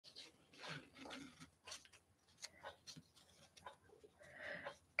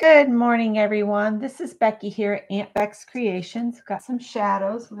Good morning, everyone. This is Becky here at Aunt Beck's Creations. We've got some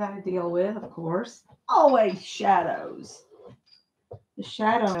shadows we got to deal with, of course. Always shadows. The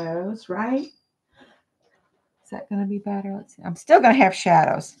shadows, right? Is that going to be better? Let's see. I'm still going to have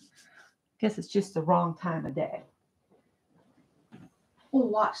shadows. Guess it's just the wrong time of day. We'll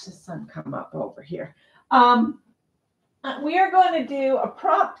watch the sun come up over here. We are going to do a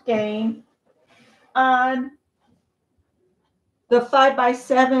prompt game on the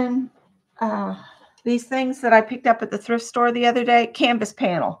 5x7 these things that I picked up at the thrift store the other day, canvas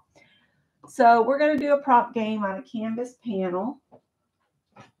panel. So we're going to do a prompt game on a canvas panel.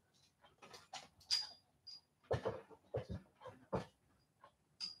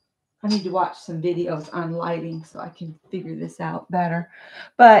 I need to watch some videos on lighting so I can figure this out better.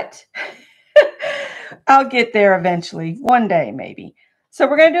 But I'll get there eventually, one day maybe. So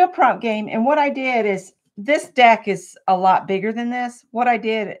we're going to do a prompt game. And what I did is, this deck is a lot bigger than this. What I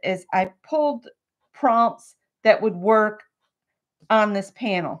did is I pulled prompts that would work on this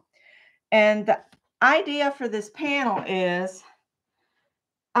panel. And the idea for this panel is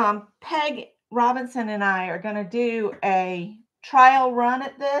Peg Robinson and I are going to do a trial run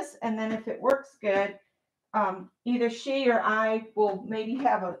at this. And then if it works good, either she or I will maybe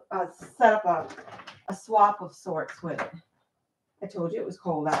have set up a swap of sorts with it. I told you it was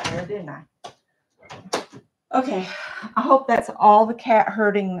cold out there, didn't I? Okay, I hope that's all the cat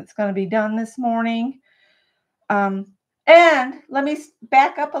herding that's going to be done this morning. And let me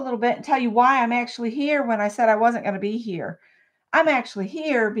back up a little bit and tell you why I'm actually here when I said I wasn't going to be here. I'm actually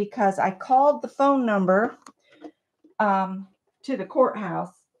here because I called the phone number to the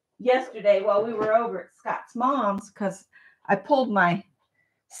courthouse yesterday while we were over at Scott's mom's, because I pulled my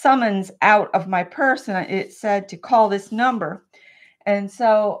summons out of my purse and it said to call this number. And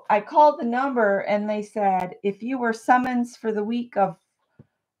so I called the number and they said, if you were summons for the week of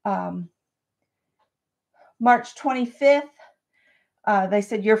March 25th, they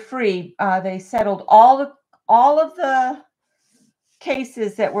said you're free. They settled all of the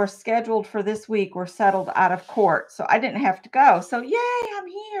cases that were scheduled for this week were settled out of court. So I didn't have to go. So yay, I'm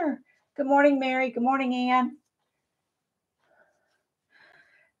here. Good morning, Mary. Good morning, Ann.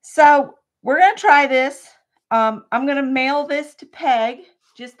 So we're going to try this. I'm going to mail this to Peg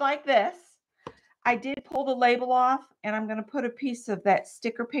just like this. I did pull the label off and I'm going to put a piece of that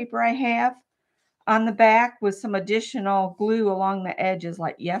sticker paper I have on the back with some additional glue along the edges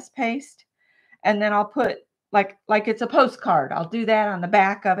like Yes Paste. And then I'll put like it's a postcard. I'll do that on the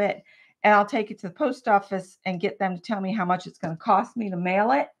back of it and I'll take it to the post office and get them to tell me how much it's going to cost me to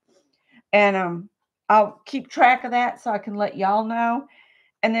mail it. And I'll keep track of that so I can let y'all know.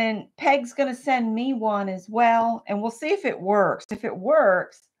 And then Peg's going to send me one as well. And we'll see if it works. If it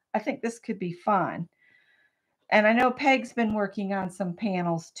works, I think this could be fun. And I know Peg's been working on some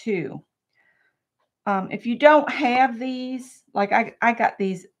panels too. If you don't have these, like I got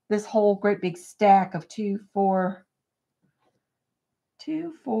this whole great big stack of 2, 4,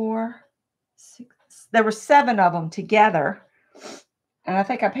 6. There were 7 of them together. And I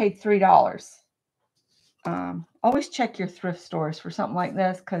think I paid $3. Always check your thrift stores for something like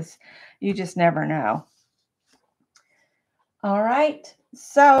this because you just never know. All right.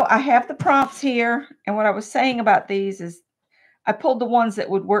 So I have the prompts here. And what I was saying about these is I pulled the ones that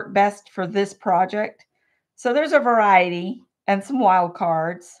would work best for this project. So there's a variety and some wild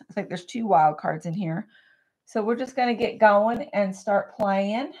cards. I think there's 2 wild cards in here. So we're just going to get going and start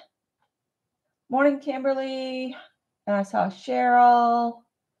playing. Morning, Kimberly. And I saw Cheryl.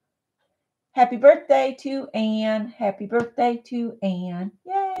 Happy birthday to Ann. Happy birthday to Ann.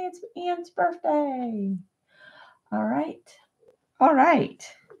 Yay, it's Ann's birthday. All right. All right.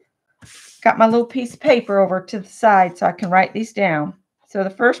 Got my little piece of paper over to the side so I can write these down. So the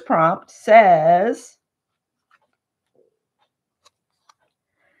first prompt says,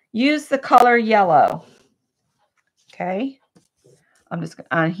 use the color yellow. Okay. I'm just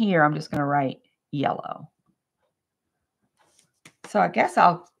on here. I'm just going to write yellow. So I guess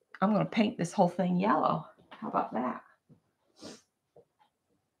I'm going to paint this whole thing yellow. How about that?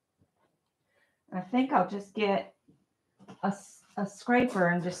 I think I'll just get a scraper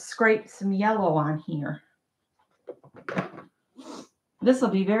and just scrape some yellow on here. This will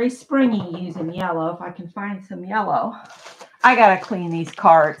be very springy using yellow if I can find some yellow. I got to clean these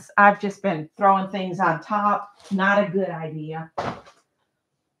cards. I've just been throwing things on top. Not a good idea.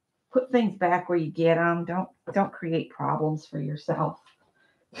 Put things back where you get them. Don't create problems for yourself.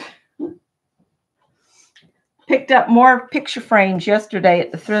 Picked up more picture frames yesterday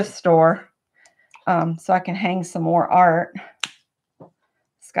at the thrift store so I can hang some more art.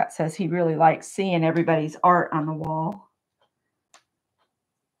 Scott says he really likes seeing everybody's art on the wall.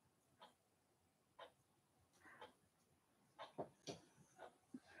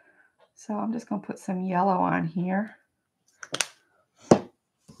 So I'm just going to put some yellow on here.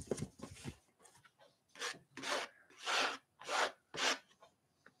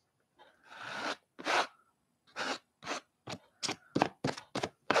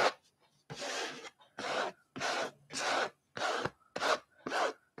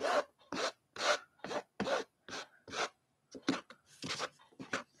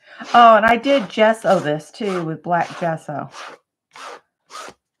 Oh, and I did gesso this too with black gesso.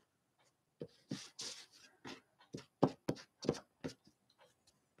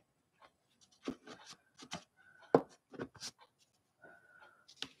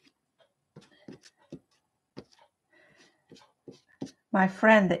 My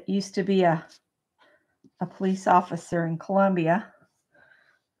friend that used to be a police officer in Columbia,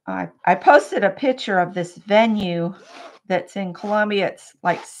 I posted a picture of this venue that's in Columbia. It's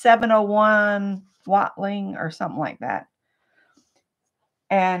like 701 Watling or something like that.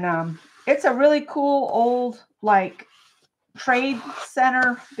 And it's a really cool old like trade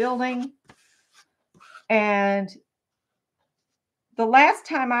center building. And the last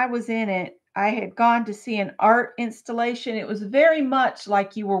time I was in it, I had gone to see an art installation. It was very much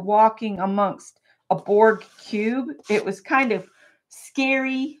like you were walking amongst a Borg cube. It was kind of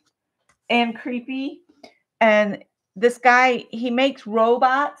scary and creepy. And this guy, he makes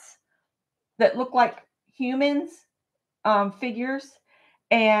robots that look like humans, figures.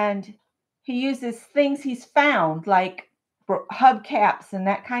 And he uses things he's found, like hubcaps and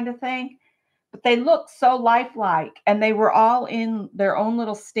that kind of thing. But they look so lifelike, and they were all in their own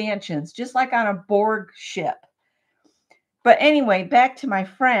little stanchions, just like on a Borg ship. But anyway, back to my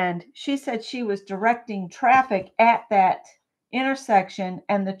friend. She said she was directing traffic at that intersection,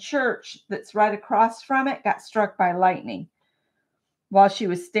 and the church that's right across from it got struck by lightning while she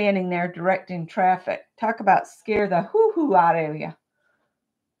was standing there directing traffic. Talk about scare the hoo-hoo out of you.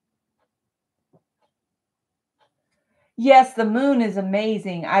 Yes, the moon is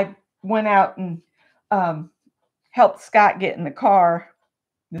amazing. I went out and helped Scott get in the car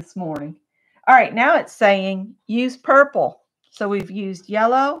this morning. All right, now it's saying use purple. So we've used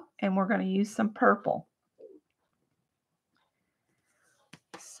yellow and we're going to use some purple.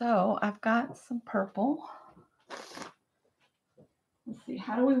 So I've got some purple. Let's see,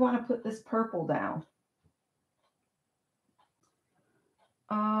 how do we want to put this purple down?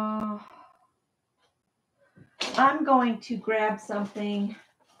 I'm going to grab something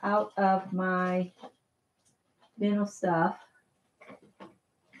out of my bin of stuff.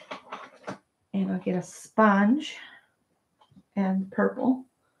 And I'll get a sponge and purple.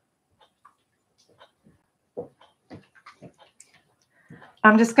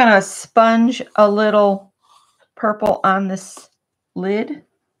 I'm just going to sponge a little purple on this lid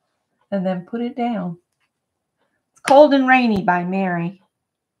and then put it down. It's Cold and Rainy by Mary.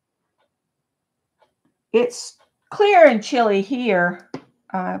 It's clear and chilly here.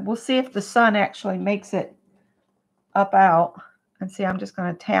 We'll see if the sun actually makes it up out. And see, I'm just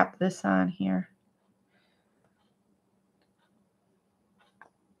going to tap this on here.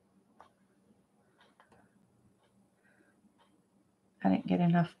 I didn't get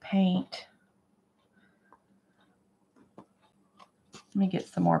enough paint. Let me get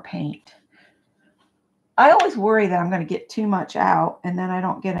some more paint. I always worry that I'm going to get too much out and then I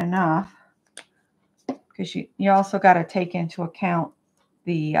don't get enough. Because you also got to take into account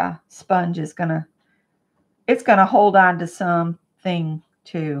the sponge is going to hold on to something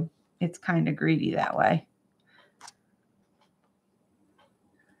too. It's kind of greedy that way.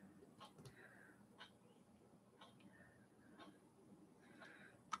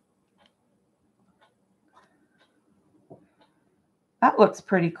 That looks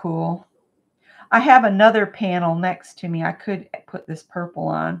pretty cool. I have another panel next to me. I could put this purple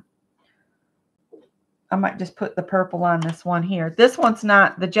on. I might just put the purple on this one here. This one's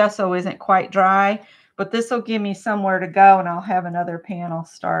not, the gesso isn't quite dry, but this will give me somewhere to go and I'll have another panel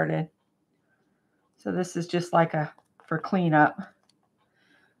started. So this is just like for cleanup.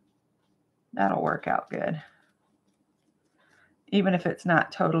 That'll work out good. Even if it's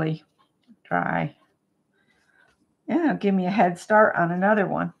not totally dry. Yeah, it'll give me a head start on another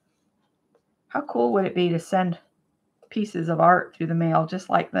one. How cool would it be to send pieces of art through the mail just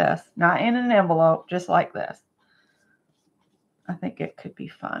like this? Not in an envelope, just like this. I think it could be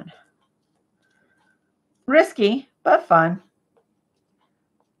fun. Risky, but fun.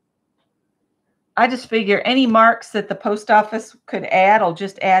 I just figure any marks that the post office could add will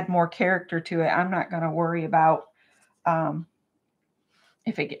just add more character to it. I'm not going to worry about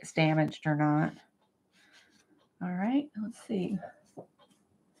if it gets damaged or not. All right, let's see.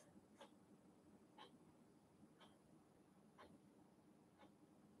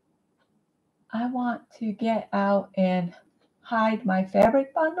 I want to get out and hide my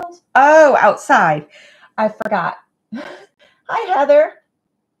fabric bundles. Oh, outside. I forgot. Hi, Heather.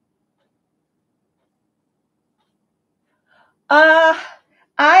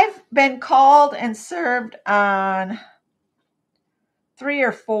 I've been called and served on 3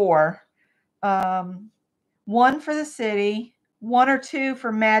 or 4. One for the city, 1 or 2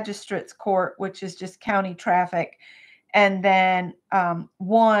 for magistrate's court, which is just county traffic, and then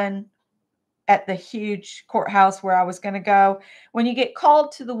 1 at the huge courthouse where I was going to go. When you get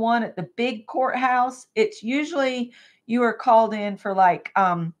called to the one at the big courthouse, it's usually you are called in for like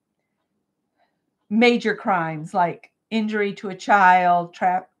major crimes, like injury to a child,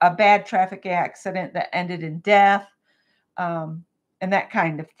 a bad traffic accident that ended in death, and that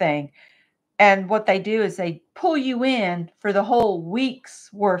kind of thing. And what they do is they pull you in for the whole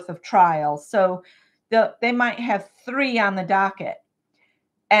week's worth of trials. So they might have 3 on the docket,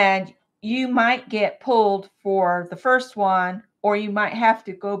 and you might get pulled for the first one, or you might have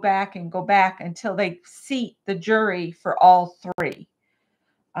to go back until they seat the jury for all 3.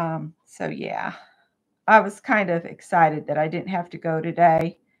 So yeah, I was kind of excited that I didn't have to go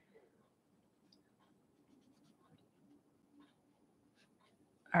today.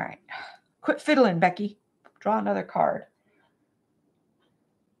 All right. Quit fiddling, Becky. Draw another card.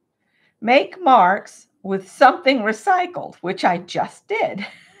 Make marks with something recycled, which I just did.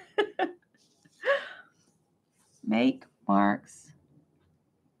 Make marks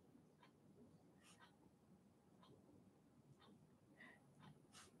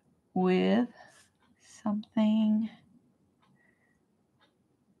with something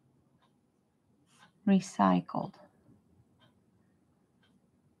recycled.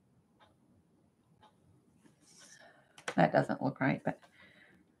 That doesn't look right, but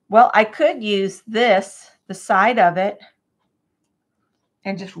well, I could use this, the side of it,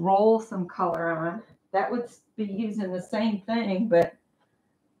 and just roll some color on. That would be using the same thing, but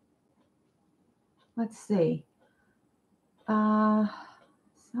let's see.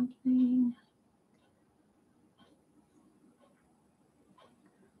 Something.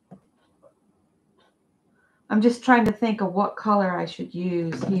 I'm just trying to think of what color I should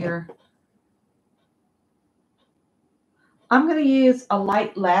use here. I'm going to use a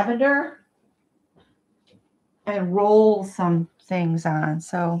light lavender and roll some things on.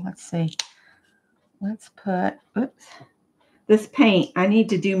 So let's see. Let's put, oops, this paint. I need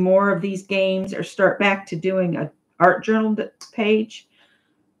to do more of these games or start back to doing an art journal page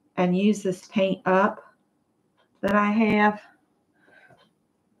and use this paint up that I have.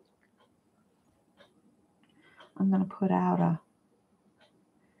 I'm going to put out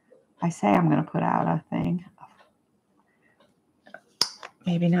I say I'm going to put out a thing.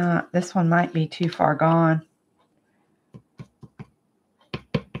 Maybe not. This one might be too far gone.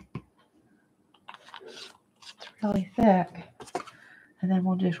 It's really thick. And then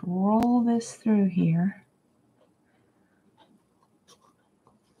we'll just roll this through here.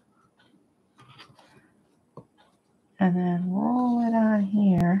 And then roll it on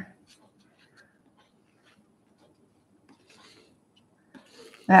here.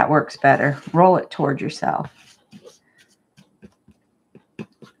 That works better. Roll it toward yourself.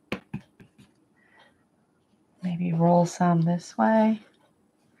 Maybe roll some this way.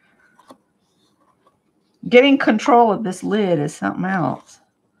 Getting control of this lid is something else.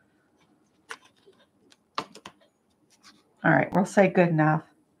 All right, we'll say good enough.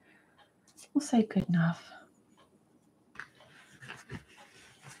 We'll say good enough.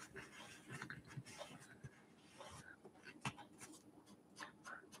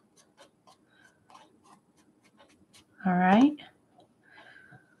 All right.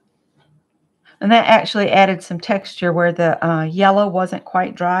 And that actually added some texture where the yellow wasn't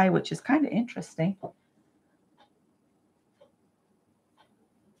quite dry, which is kind of interesting.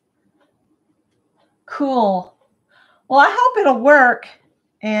 Cool. Well, I hope it'll work.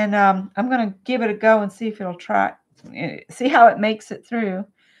 And I'm going to give it a go and see if it'll see how it makes it through.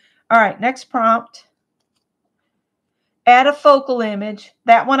 All right, next prompt. Add a focal image.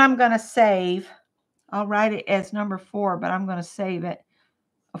 That one I'm going to save. I'll write it as number 4, but I'm going to save it,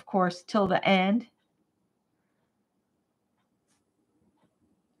 of course, till the end.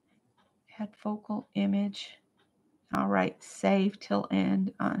 Add focal image. I'll write save till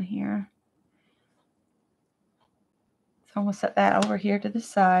end on here. So I'm going to set that over here to the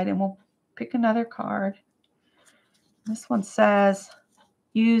side, and we'll pick another card. This one says,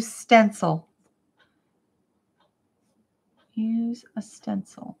 use stencil. Use a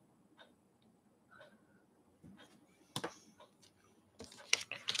stencil.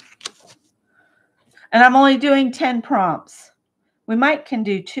 And I'm only doing 10 prompts, We might can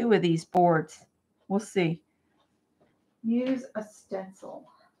do 2 of these boards. We'll see. Use a stencil.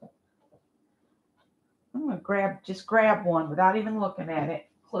 I'm going to just grab one without even looking at it.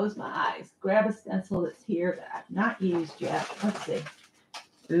 Close my eyes. Grab a stencil that's here that I've not used yet. Let's see.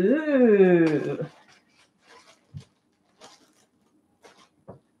 Ooh.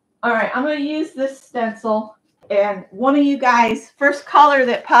 All right, I'm going to use this stencil. And one of you guys, first color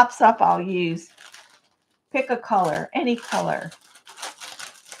that pops up, I'll use. Pick a color, any color.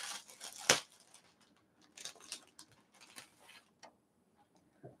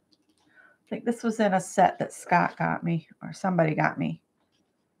 I think this was in a set that Scott got me, or somebody got me.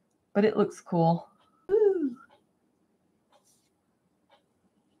 But it looks cool. Ooh.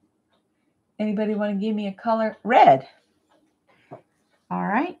 Anybody want to give me a color? Red. All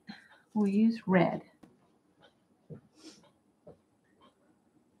right, we'll use red.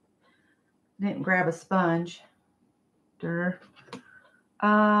 Didn't grab a sponge.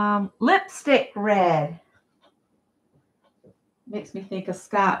 Lipstick red. Makes me think of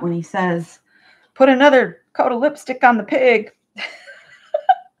Scott when he says, put another coat of lipstick on the pig.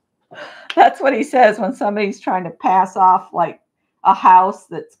 That's what he says when somebody's trying to pass off like a house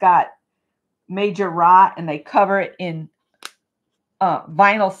that's got major rot and they cover it in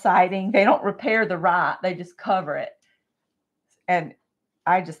vinyl siding. They don't repair the rot. They just cover it. And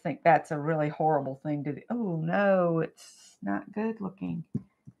I just think that's a really horrible thing to do. Oh, no, it's not good looking.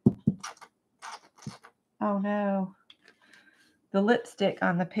 Oh, no. The lipstick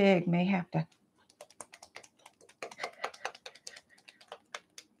on the pig may have to.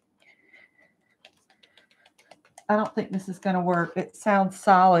 I don't think this is going to work. It sounds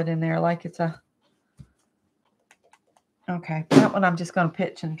solid in there like it's a. Okay, that one I'm just going to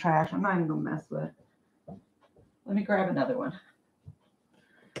pitch in the trash. I'm not even going to mess with it. Let me grab another one.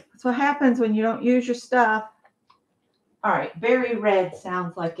 That's what happens when you don't use your stuff. All right, berry red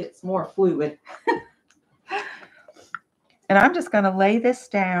sounds like it's more fluid. And I'm just going to lay this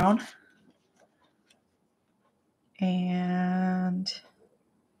down. And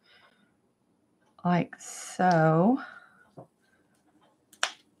like so.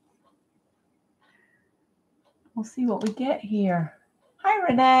 We'll see what we get here. Hi,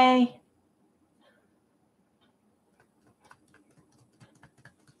 Renee.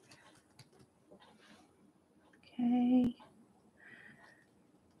 Okay.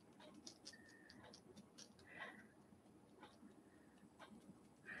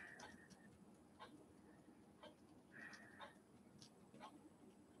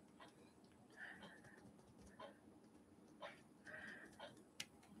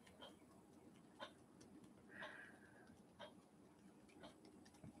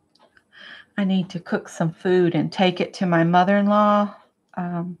 I need to cook some food and take it to my mother-in-law.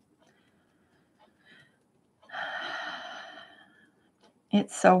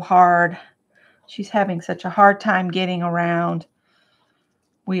 It's so hard. She's having such a hard time getting around.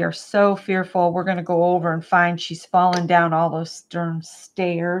 We are so fearful. We're going to go over and find she's fallen down all those darn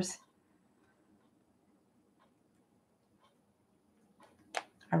stairs.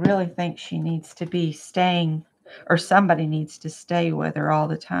 I really think she needs to be staying, or somebody needs to stay with her all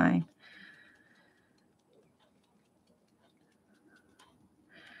the time.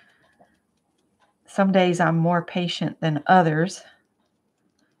 Some days I'm more patient than others.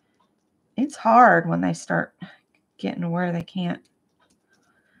 It's hard when they start getting to where they can't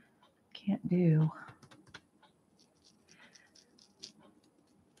do.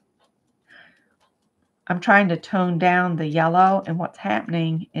 I'm trying to tone down the yellow, and what's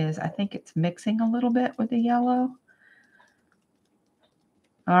happening is I think it's mixing a little bit with the yellow.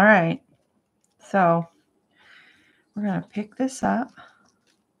 All right, so we're going to pick this up.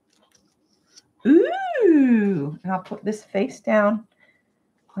 Ooh, and I'll put this face down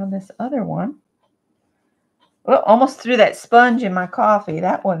on this other one. Oh, almost threw that sponge in my coffee.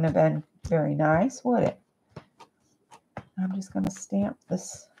 That wouldn't have been very nice, would it? I'm just going to stamp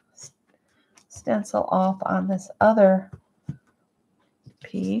this stencil off on this other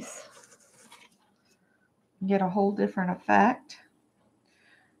piece. Get a whole different effect.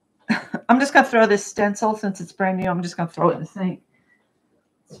 I'm just going to throw this stencil, since it's brand new, I'm just going to throw it in the sink.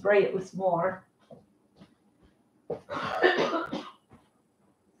 Spray it with some water.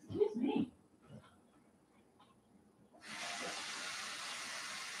 Excuse me.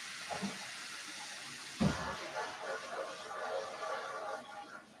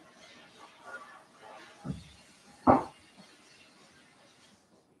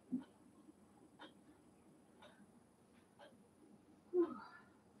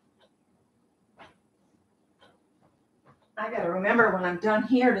 I got to remember when I'm done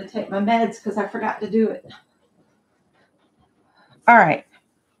here to take my meds because I forgot to do it. All right,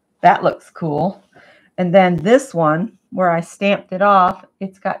 that looks cool. And then this one, where I stamped it off,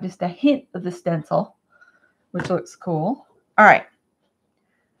 it's got just a hint of the stencil, which looks cool. All right.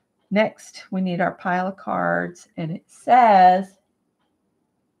 Next, we need our pile of cards, and it says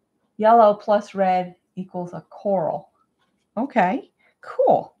yellow plus red equals a coral. Okay,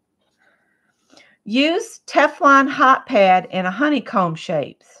 cool. Use Teflon hot pad in a honeycomb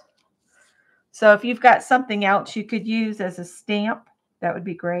shapes. So if you've got something else you could use as a stamp, that would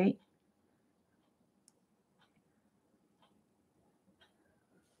be great.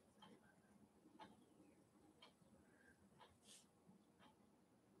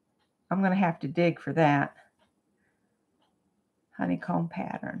 I'm going to have to dig for that. Honeycomb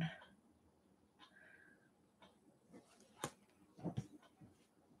pattern.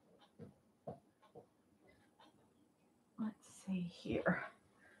 Let's see here.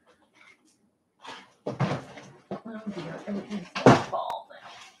 Oh dear, everything's going to fall now.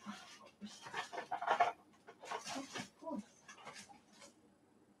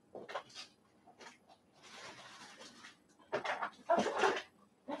 Oh,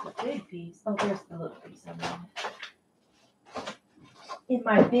 that's a big piece. Oh, there's the little piece of it. In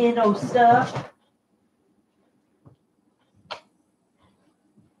my bin of stuff.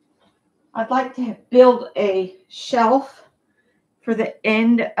 I'd like to build a shelf for the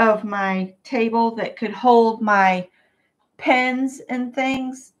end of my table that could hold my pens and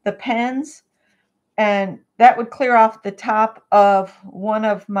things, the pens, and that would clear off the top of one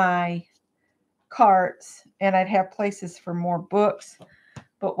of my carts, and I'd have places for more books.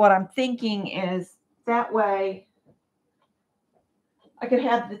 But what I'm thinking is that way I could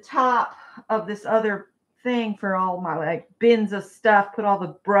have the top of this other thing for all my like bins of stuff, put all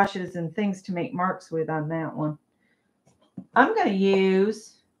the brushes and things to make marks with on that one. I'm going to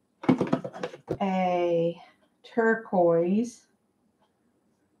use a turquoise.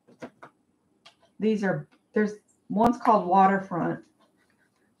 There's one's called Waterfront.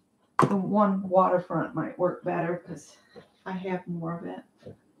 The one Waterfront might work better because I have more of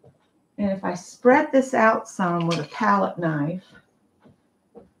it. And if I spread this out some with a palette knife,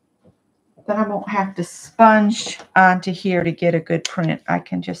 then I won't have to sponge onto here to get a good print. I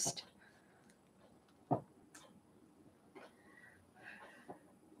can just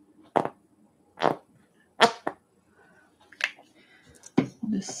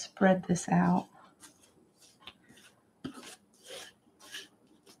spread this out.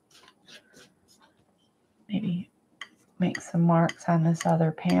 Maybe make some marks on this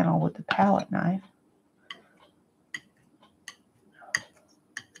other panel with the palette knife.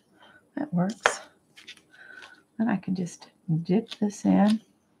 That works. Then I can just dip this in.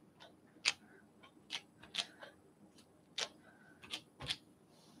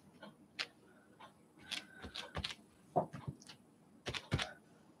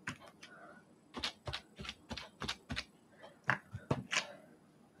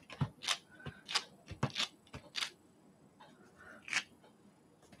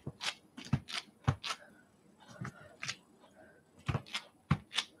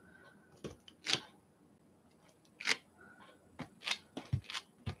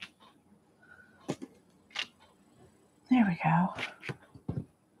 There we go.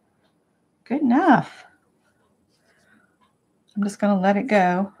 Good enough. I'm just going to let it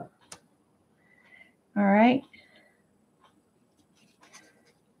go. All right.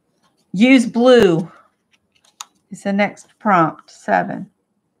 Use blue is the next prompt, 7.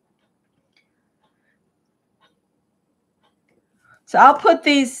 So I'll put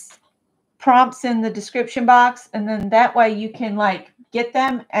these prompts in the description box, and then that way you can like get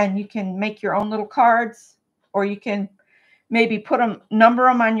them and you can make your own little cards, or you can maybe put them, number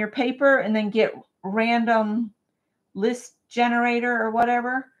them on your paper, and then get random list generator or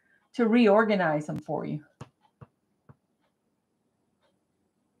whatever to reorganize them for you.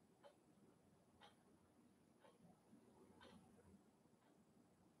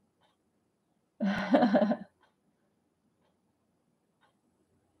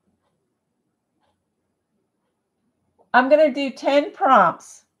 I'm going to do 10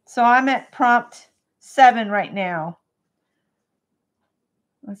 prompts. So I'm at prompt 7 right now.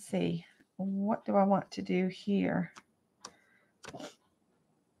 Let's see. What do I want to do here?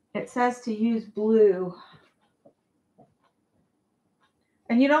 It says to use blue.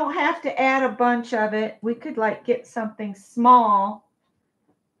 And you don't have to add a bunch of it. We could like get something small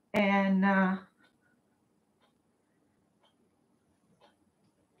and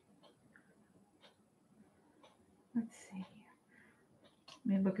let's see.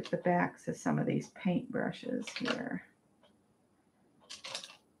 Let me look at the backs of some of these paint brushes here.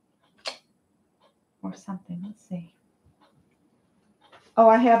 Or something. Let's see. Oh,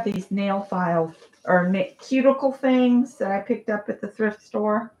 I have these nail file or cuticle things that I picked up at the thrift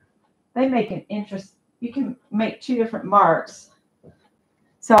store. They make an interest. You can make two different marks.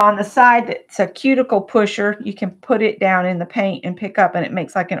 So on the side that's a cuticle pusher, you can put it down in the paint and pick up, and it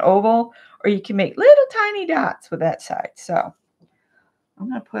makes like an oval, or you can make little tiny dots with that side. So I'm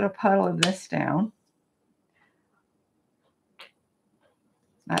going to put a puddle of this down.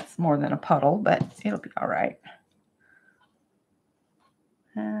 That's more than a puddle, but it'll be all right.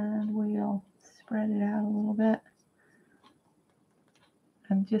 And we'll spread it out a little bit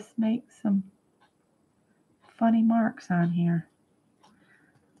and just make some funny marks on here.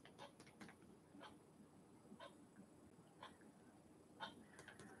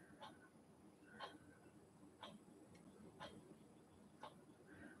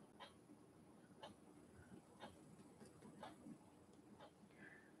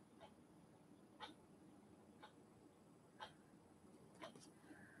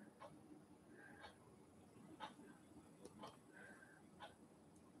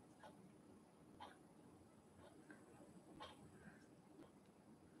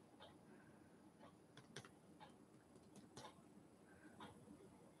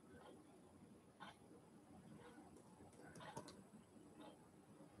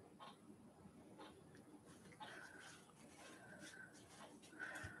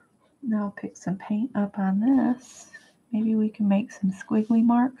 Now I'll pick some paint up on this. Maybe we can make some squiggly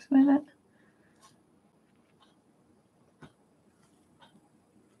marks with it.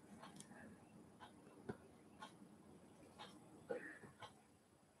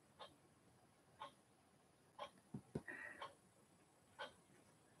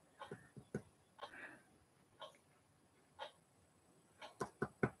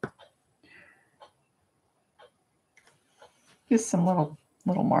 Just some little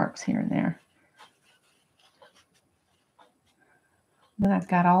marks here and there. Then I've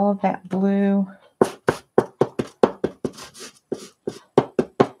got all of that blue.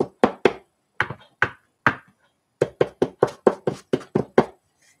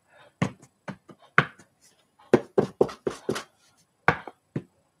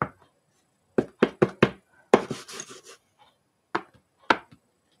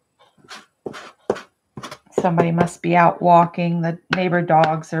 Somebody must be out walking. The neighbor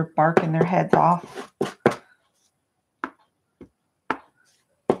dogs are barking their heads off.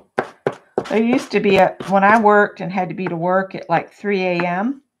 There used to be when I worked and had to be to work at like 3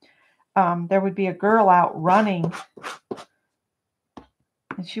 a.m., there would be a girl out running,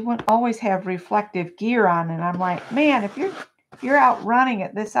 and she wouldn't always have reflective gear on. And I'm like, man, if you're out running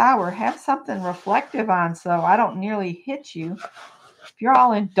at this hour, have something reflective on so I don't nearly hit you. If you're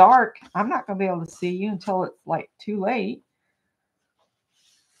all in dark, I'm not going to be able to see you until it's like too late.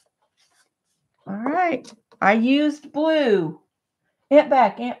 All right. I used blue. Ant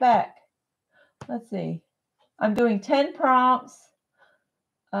back. Let's see. I'm doing 10 prompts.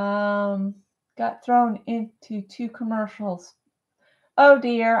 Got thrown into 2 commercials. Oh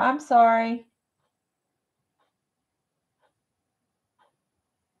dear, I'm sorry.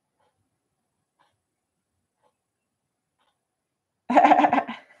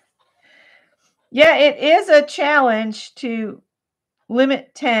 Yeah, it is a challenge to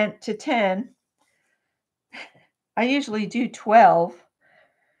limit 10 to 10. I usually do 12.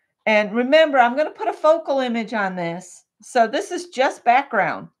 And remember, I'm going to put a focal image on this. So this is just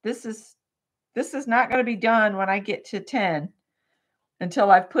background. This is not going to be done when I get to 10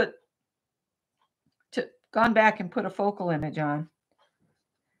 until I've gone back and put a focal image on.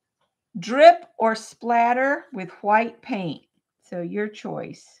 Drip or splatter with white paint. So your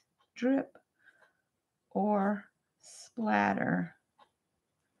choice. Drip or splatter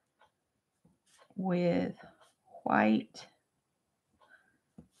with white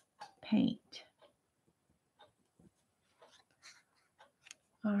paint.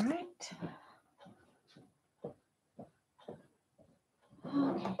 All right.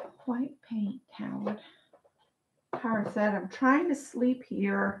 Okay, white paint, Howard. Howard said, I'm trying to sleep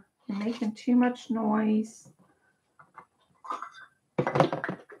here. You're making too much noise.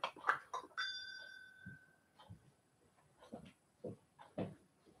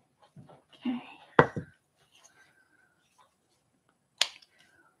 Okay.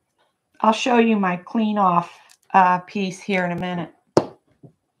 I'll show you my clean off piece here in a minute.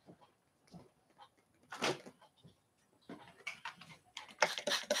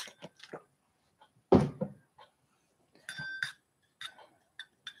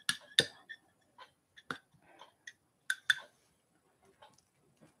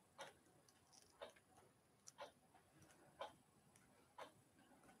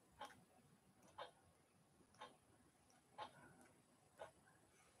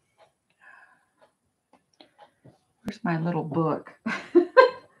 Here's my little book.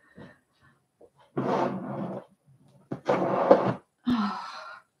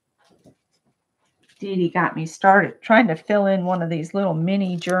 Dee Dee got me started trying to fill in one of these little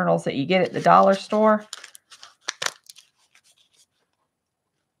mini journals that you get at the dollar store.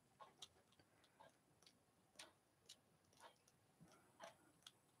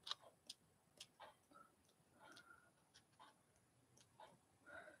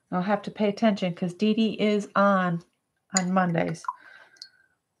 I'll have to pay attention because Dee Dee is on Mondays.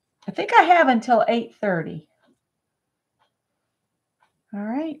 I think I have until 8:30. All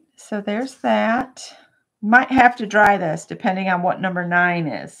right, so there's that. Might have to dry this depending on what number 9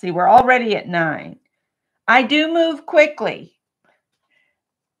 is. See, we're already at 9. I do move quickly.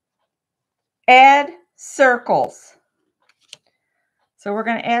 Add circles. So we're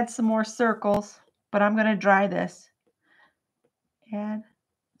going to add some more circles, but I'm going to dry this. Add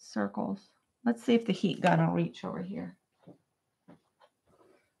circles. Let's see if the heat gun will reach over here.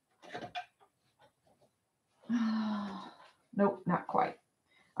 Nope, not quite.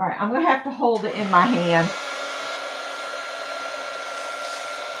 All right, I'm going to have to hold it in my hand.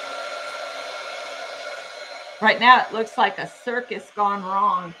 Right now it looks like a circus gone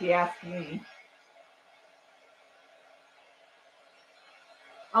wrong, if you ask me.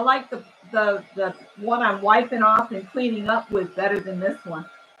 I like the one I'm wiping off and cleaning up with better than this one.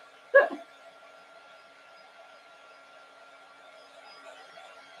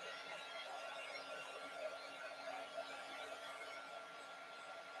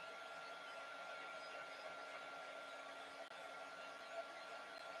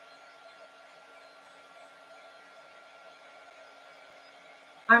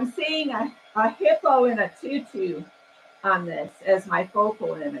 I'm seeing a hippo in a tutu on this as my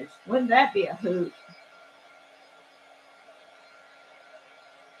focal image. Wouldn't that be a hoot?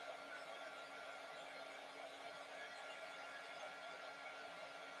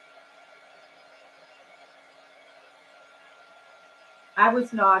 I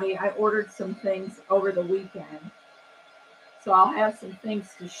was naughty. I ordered some things over the weekend. So I'll have some things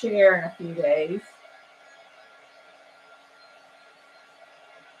to share in a few days.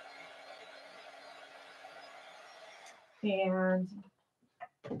 And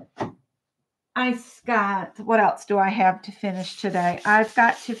what else do I have to finish today? I've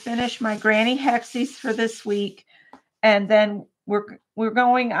got to finish my Granny Hexies for this week. And then we're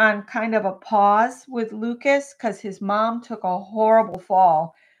going on kind of a pause with Lucas because his mom took a horrible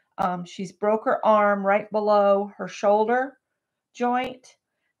fall. She's broke her arm right below her shoulder joint,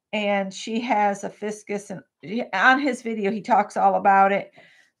 and she has a fiscus. And on his video, he talks all about it.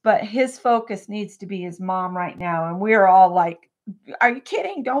 But his focus needs to be his mom right now. And we're all like, are you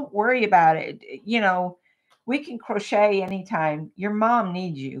kidding? Don't worry about it. You know, we can crochet anytime. Your mom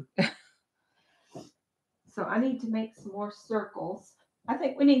needs you. So I need to make some more circles. I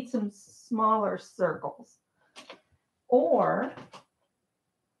think we need some smaller circles. Or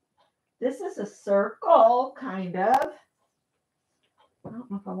this is a circle, kind of. I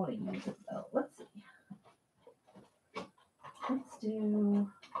don't know if I want to use it though. Let's see. Let's do,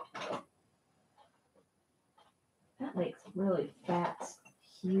 that makes really fat,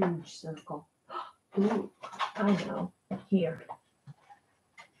 huge circle. Ooh, I know. Here.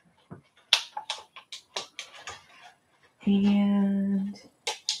 And I'm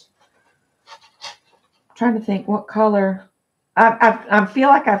trying to think what color. I feel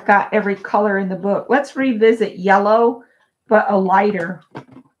like I've got every color in the book. Let's revisit yellow, but a lighter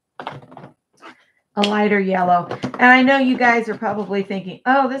yellow. And I know you guys are probably thinking,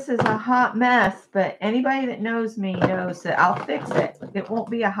 oh, this is a hot mess. But anybody that knows me knows that I'll fix it. It won't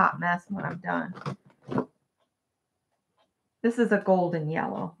be a hot mess when I'm done. This is a golden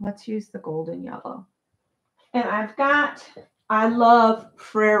yellow. Let's use the golden yellow. And I love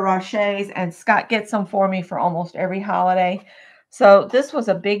Frere Rochers, and Scott gets them for me for almost every holiday. So this was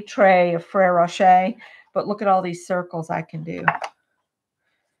a big tray of Frere Rocher, but look at all these circles I can do.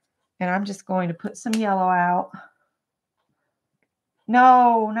 And I'm just going to put some yellow out.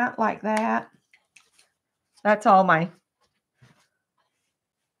 No, not like that. That's all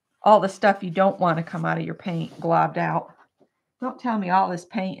the stuff you don't want to come out of your paint globbed out. Don't tell me all this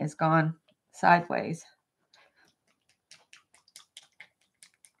paint is gone sideways.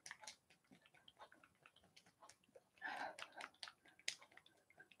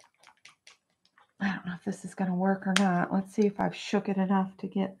 I don't know if this is going to work or not. Let's see if I've shook it enough to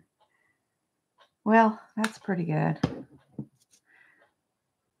get... Well, that's pretty good.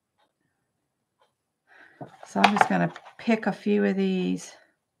 So I'm just going to pick a few of these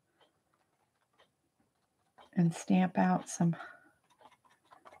and stamp out some.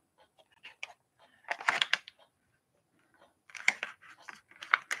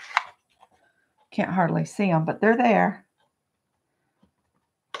 Can't hardly see them, but they're there.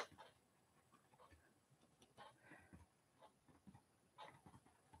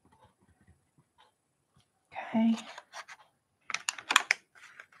 Okay.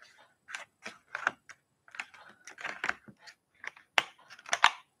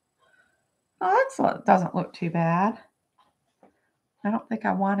 Oh, that doesn't look too bad. I don't think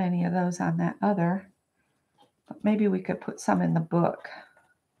I want any of those on that other, but maybe we could put some in the book.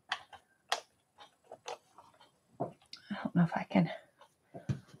 I don't know if I can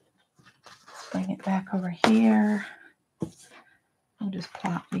bring it back over here. I'll just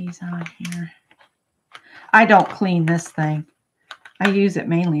plop these on here. I don't clean this thing. I use it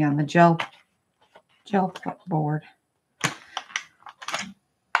mainly on the gel board. There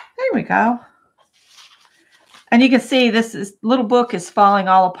we go. And you can see this little book is falling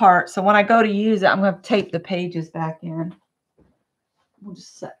all apart. So when I go to use it, I'm going to tape the pages back in. We'll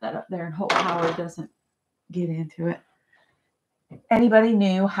just set that up there and hope Howard doesn't get into it. Anybody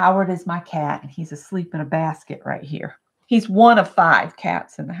new, Howard is my cat, and he's asleep in a basket right here. He's one of 5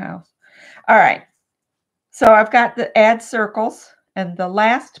 cats in the house. All right. So I've got the add circles, and the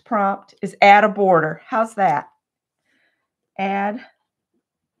last prompt is add a border. How's that? Add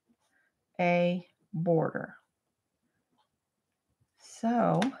a border.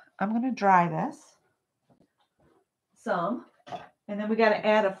 So I'm going to dry this some, and then we got to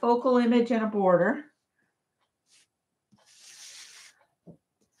add a focal image and a border.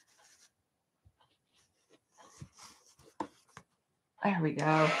 There we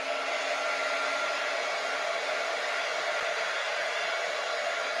go.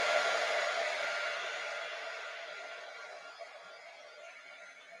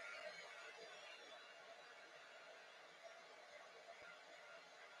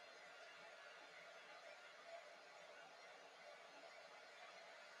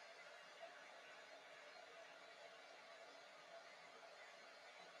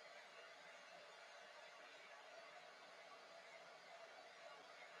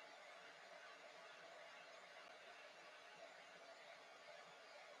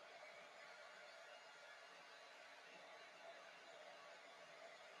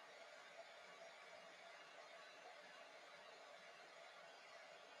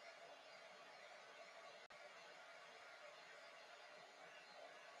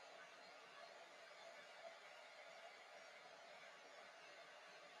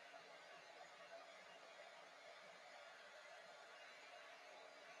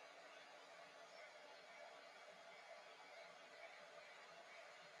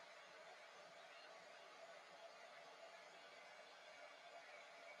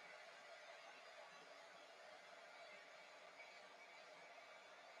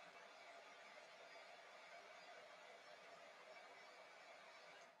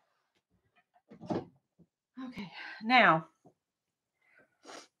 Okay, now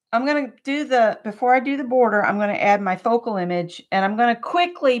I'm going to do before I do the border, I'm going to add my focal image, and I'm going to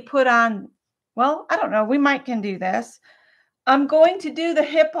quickly put on, well, I don't know, we might can do this. I'm going to do the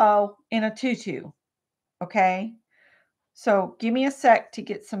hippo in a tutu, okay? So give me a sec to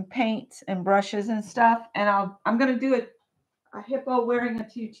get some paints and brushes and stuff, and I'm going to do a hippo wearing a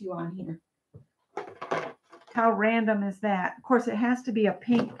tutu on here. How random is that? Of course, it has to be a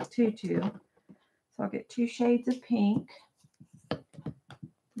pink tutu. So I'll get 2 shades of pink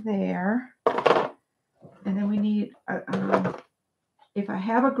there. And then we need, if I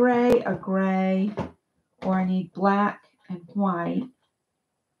have a gray, or I need black and white.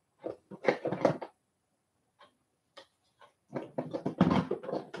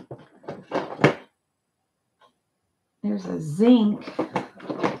 There's a zinc.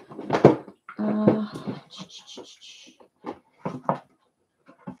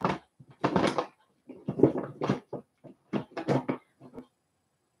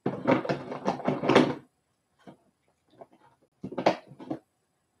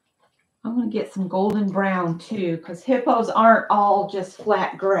 I'm going to get some golden brown too, because hippos aren't all just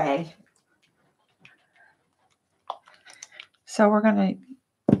flat gray. So we're going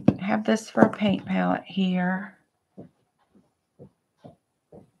to have this for a paint palette here.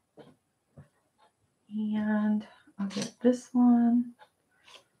 And I'll get this one,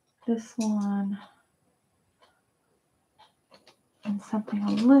 and something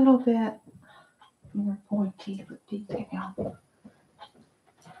a little bit more pointy with detail.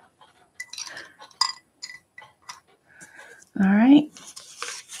 All right.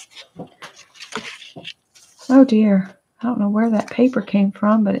 Oh dear. I don't know where that paper came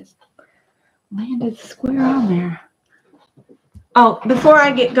from, but it landed square on there. Oh, before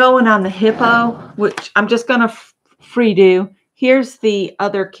I get going on the hippo, which I'm just going to free do, here's the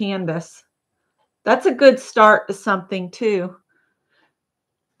other canvas That's a good start to something too.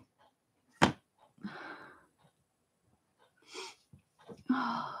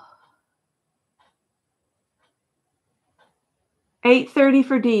 $8:30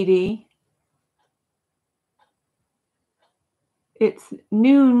 for Dee Dee. It's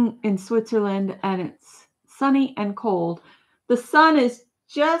noon in Switzerland and it's sunny and cold. The sun is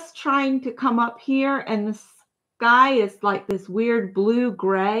just trying to come up here and the sky is like this weird blue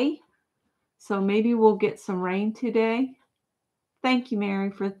gray. So maybe we'll get some rain today. Thank you, Mary,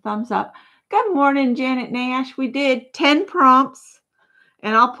 for the thumbs up. Good morning, Janet Nash. We did 10 prompts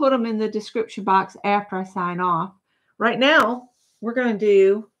and I'll put them in the description box after I sign off. Right now, we're going to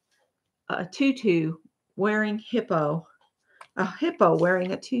do a tutu wearing hippo. A hippo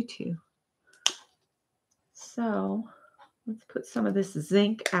wearing a tutu. So let's put some of this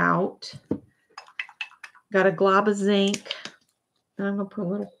zinc out. Got a glob of zinc. And I'm going to put a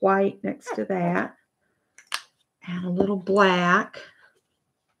little white next to that. And a little black.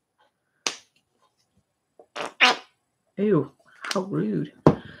 Ew, how rude.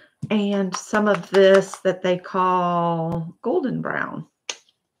 And some of this that they call golden brown.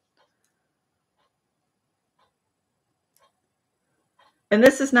 And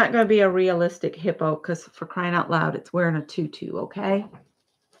this is not going to be a realistic hippo because for crying out loud, it's wearing a tutu, okay?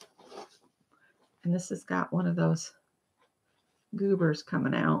 And this has got one of those goobers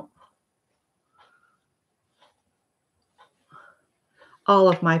coming out. All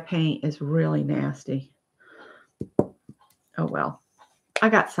of my paint is really nasty. Oh, well. I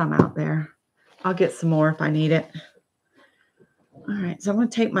got some out there. I'll get some more if I need it. All right, so I'm going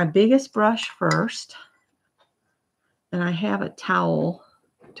to take my biggest brush first. And I have a towel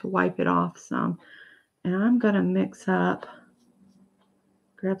to wipe it off some. And I'm going to mix up,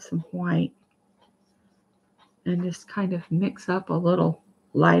 grab some white, and just kind of mix up a little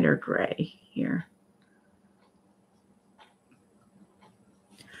lighter gray here.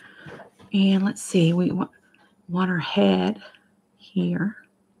 And let's see, we want her head here.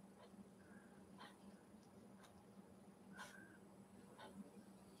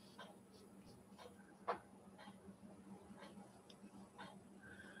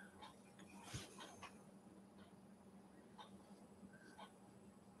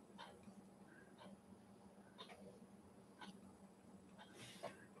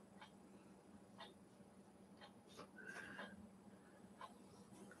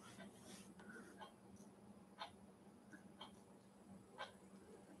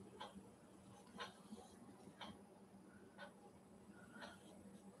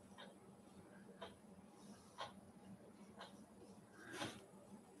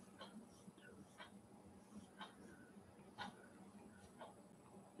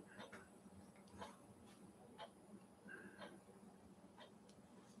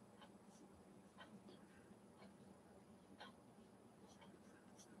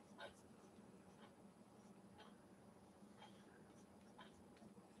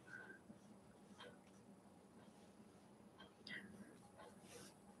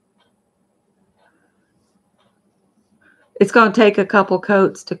 It's going to take a couple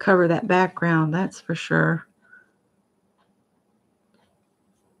coats to cover that background, that's for sure.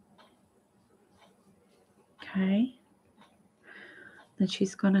 Okay. Then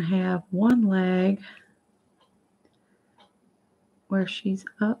she's going to have one leg where she's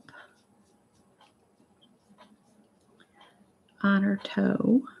up on her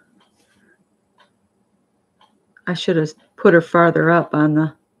toe. I should have put her farther up on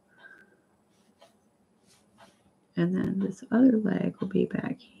the, and then this other leg will be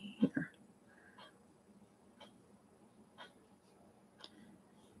back here.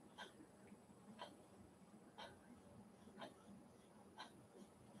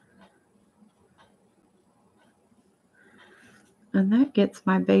 And that gets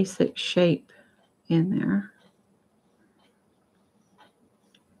my basic shape in there.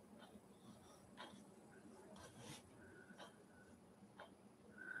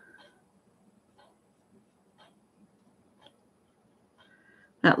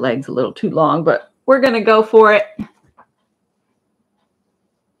 That leg's a little too long, but we're going to go for it.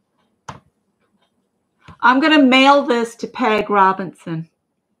 I'm going to mail this to Peg Robinson.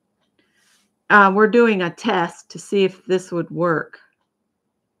 We're doing a test to see if this would work.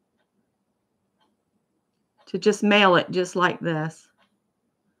 To just mail it just like this.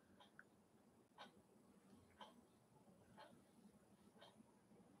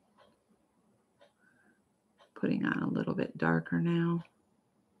 Putting on a little bit darker now.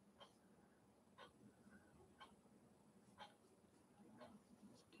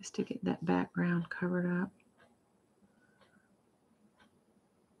 Just to get that background covered up.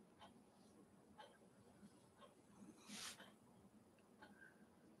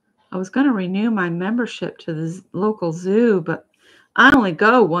 I was going to renew my membership to the local zoo, but I only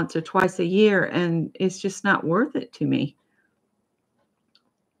go once or twice a year, and it's just not worth it to me.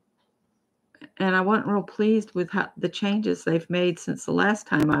 And I wasn't real pleased with the changes they've made since the last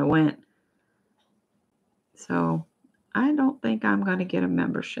time I went. So I don't think I'm going to get a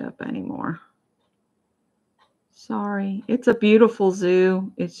membership anymore. Sorry. It's a beautiful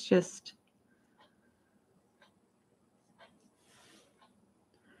zoo. It's just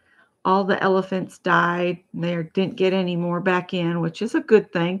all the elephants died. They didn't get any more back in, which is a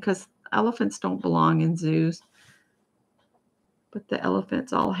good thing because elephants don't belong in zoos. But the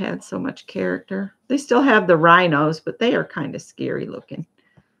elephants all had so much character. They still have the rhinos, but they are kind of scary looking.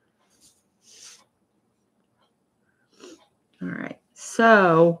 All right,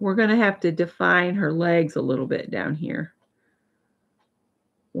 so we're going to have to define her legs a little bit down here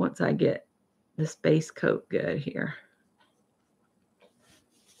once I get this base coat good here.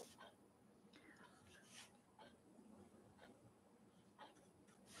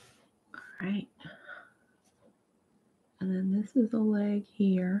 All right. And then this is a leg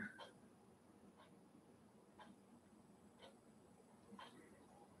here.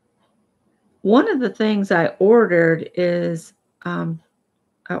 One of the things I ordered is I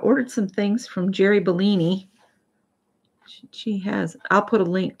ordered some things from Jerry Bellini. She has, I'll put a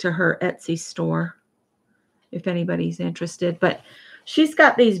link to her Etsy store if anybody's interested. But she's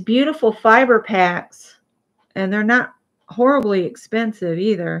got these beautiful fiber packs, and they're not horribly expensive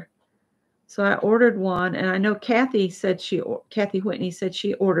either. So I ordered one, and I know Kathy Whitney said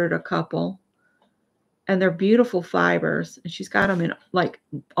she ordered a couple, and they're beautiful fibers, and she's got them in like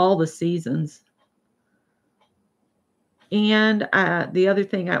all the seasons. And the other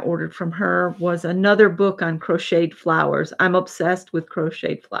thing I ordered from her was another book on crocheted flowers. I'm obsessed with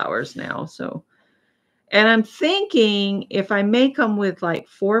crocheted flowers now. So, and I'm thinking if I make them with like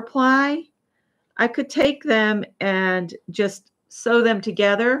 4-ply, I could take them and just sew them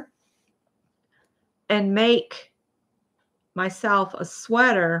together and make myself a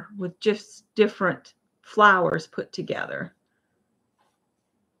sweater with just different flowers put together.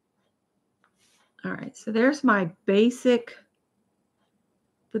 All right, so there's my the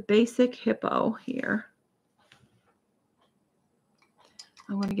basic hippo here.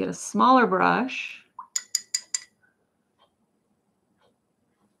 I'm going to get a smaller brush.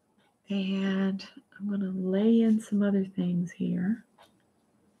 And I'm going to lay in some other things here.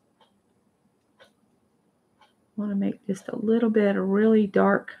 I want to make just a little bit of really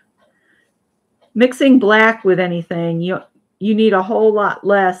dark. Mixing black with anything, you need a whole lot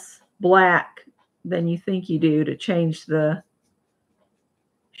less black than you think you do to change the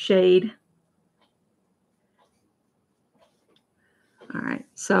shade. All right,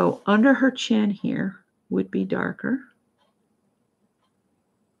 so under her chin here would be darker.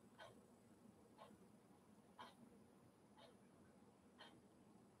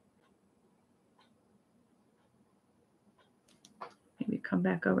 Maybe come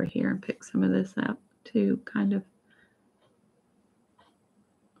back over here and pick some of this up to kind of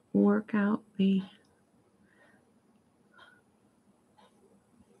work out the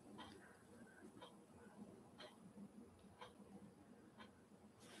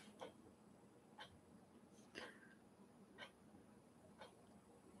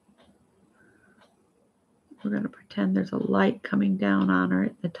we're going to pretend there's a light coming down on her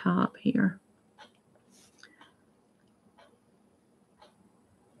at the top here.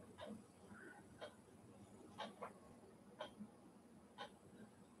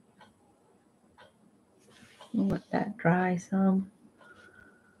 We'll let that dry some.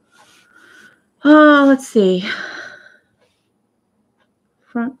 Oh, let's see.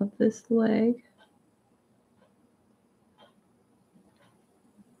 Front of this leg.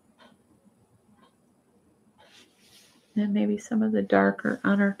 And maybe some of the darker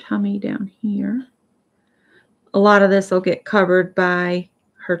on her tummy down here. A lot of this will get covered by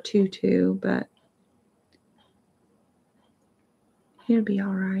her tutu, but it'll be all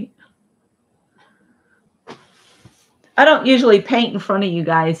right. I don't usually paint in front of you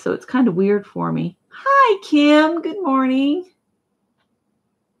guys, so it's kind of weird for me. Hi, Kim. Good morning.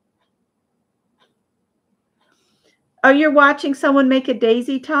 Oh, you're watching someone make a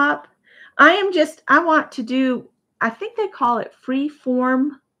daisy top? I want to do, I think they call it free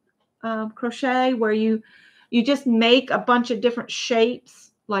form crochet, where you just make a bunch of different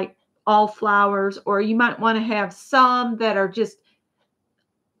shapes, like all flowers, or you might want to have some that are just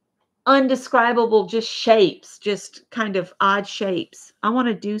undescribable, just shapes, just kind of odd shapes. I want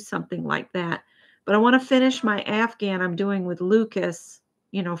to do something like that, but I want to finish my Afghan I'm doing with Lucas,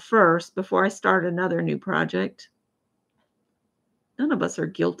 first before I start another new project. None of us are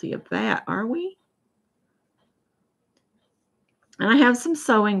guilty of that, are we? And I have some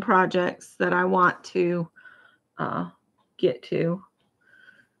sewing projects that I want to get to.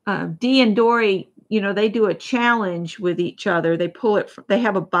 Dee and Dory, they do a challenge with each other. They pull it. They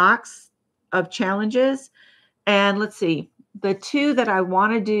have a box of challenges. And let's see. The two that I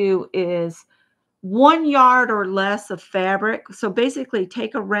want to do is 1 yard or less of fabric. So basically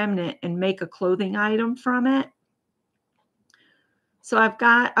take a remnant and make a clothing item from it. So I've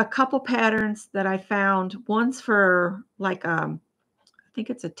got a couple patterns that I found. One's for like, I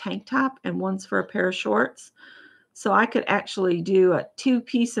think it's a tank top, and one's for a pair of shorts. So I could actually do a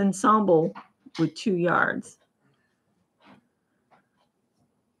 2-piece ensemble with 2 yards.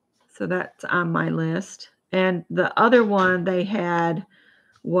 So that's on my list. And the other one they had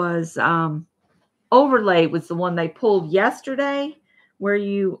was overlay, was the one they pulled yesterday, where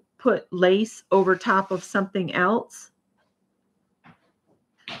you put lace over top of something else.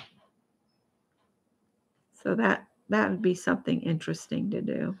 So that would be something interesting to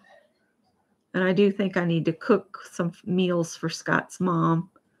do. And I do think I need to cook some meals for Scott's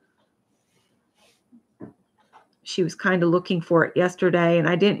mom. She was kind of looking for it yesterday, and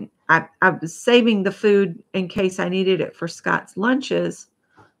I didn't. I was saving the food in case I needed it for Scott's lunches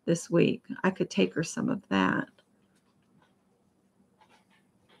this week. I could take her some of that.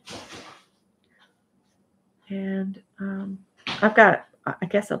 And I've got, I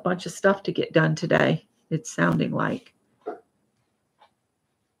guess, a bunch of stuff to get done today. It's sounding like.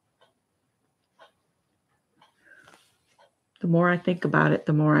 The more I think about it,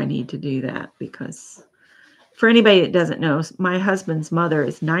 the more I need to do that, because for anybody that doesn't know, my husband's mother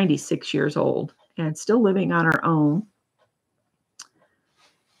is 96 years old and still living on her own.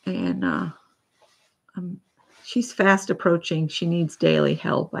 And she's fast approaching. She needs daily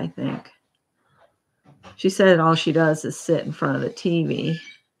help, I think. She said all she does is sit in front of the TV.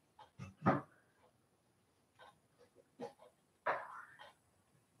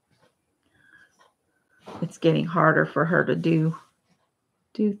 It's getting harder for her to do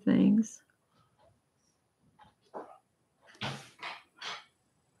things.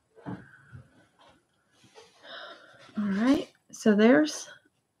 All right, so there's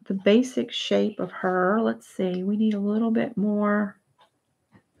the basic shape of her. Let's see, we need a little bit more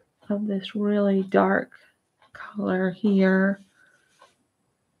of this really dark color here.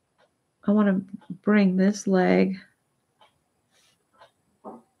 I want to bring this leg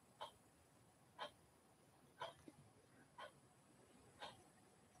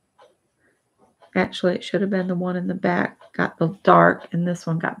actually, it should have been the one in the back got the dark, and this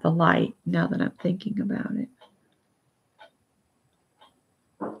one got the light, now that I'm thinking about it.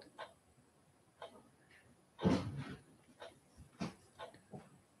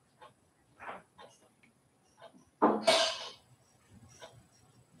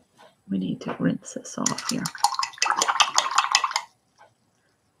 We need to rinse this off here.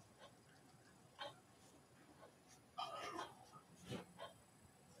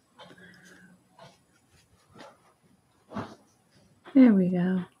 There we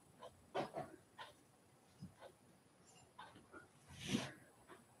go.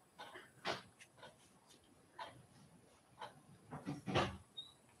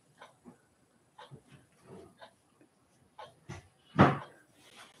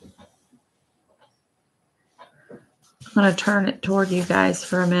 I'm going to turn it toward you guys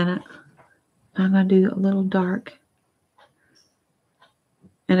for a minute. I'm going to do a little dark.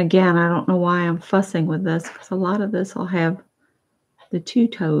 And again, I don't know why I'm fussing with this, because a lot of this I'll have the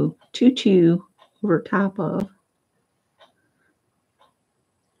tutu over top of.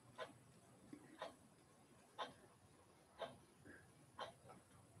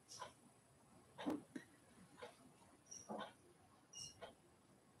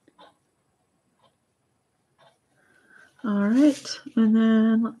 All right, and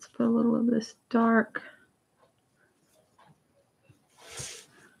then let's put a little of this dark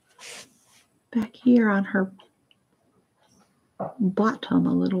back here on her bottom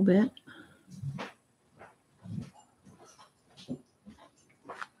a little bit.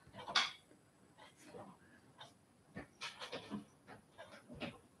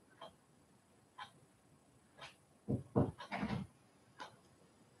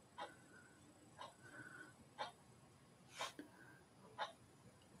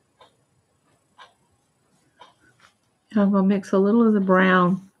 I'm going to mix a little of the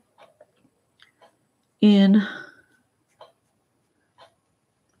brown in,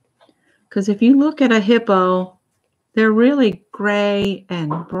 because if you look at a hippo, they're really gray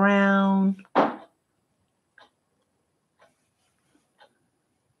and brown.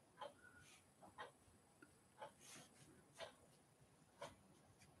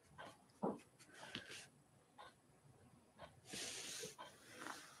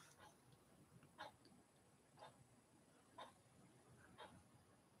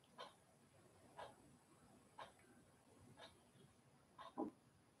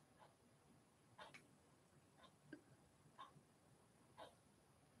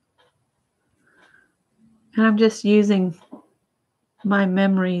 And I'm just using my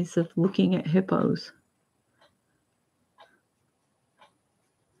memories of looking at hippos.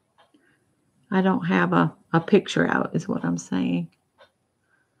 I don't have a picture out, is what I'm saying.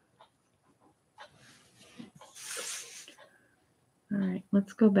 All right,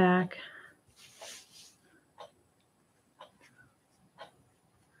 let's go back.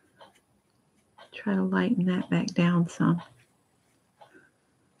 Try to lighten that back down some.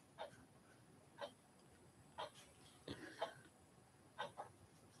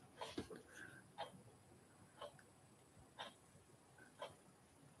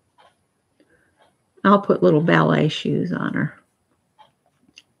 I'll put little ballet shoes on her.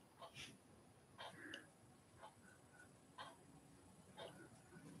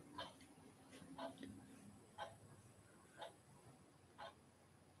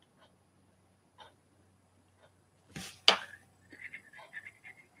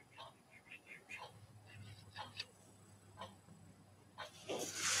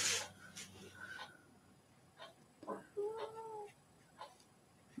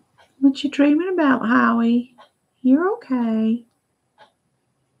 What you dreaming about, Howie? You're okay.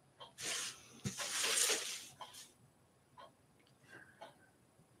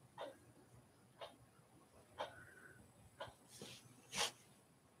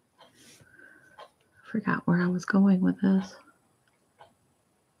 Forgot where I was going with this.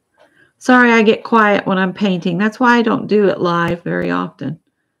 Sorry, I get quiet when I'm painting. That's why I don't do it live very often.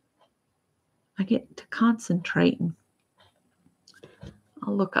 I get to concentrating.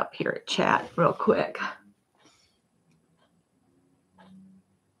 I'll look up here at chat real quick.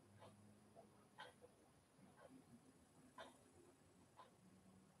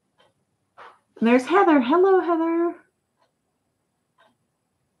 And there's Heather. Hello, Heather.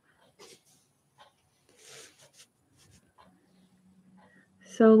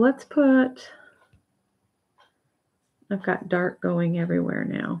 So let's put, I've got dark going everywhere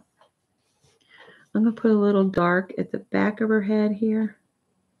now. I'm going to put a little dark at the back of her head here.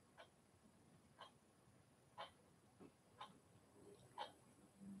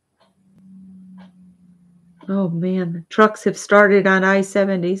 Oh man, the trucks have started on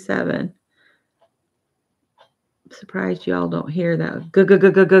I-77. I'm surprised y'all don't hear that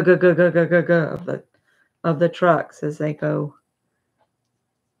of the trucks as they go.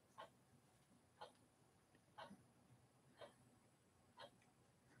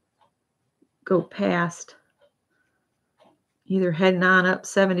 Go past, either heading on up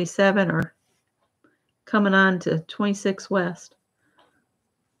 77 or coming on to 26 West.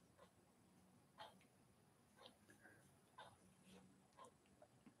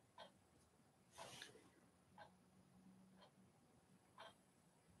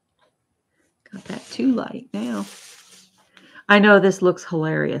 Got that too light now. I know this looks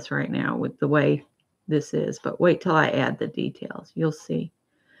hilarious right now with the way this is, but wait till I add the details. You'll see.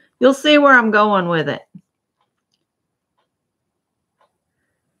 You'll see where I'm going with it.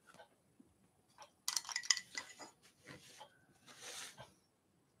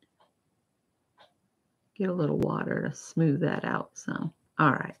 Get a little water to smooth that out some.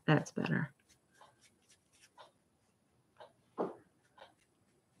 All right, that's better.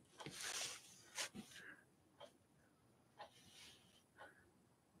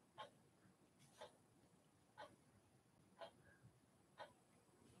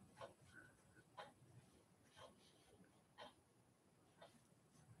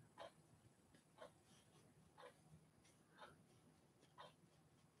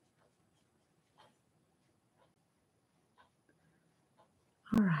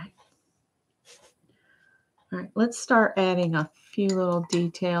 All right. All right, let's start adding a few little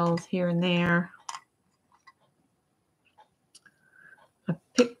details here and there. I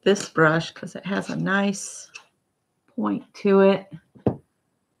picked this brush because it has a nice point to it.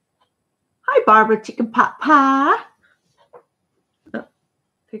 Hi, Barbara Chicken Pot Pie. Oh,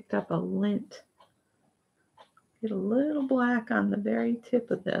 picked up a lint. Get a little black on the very tip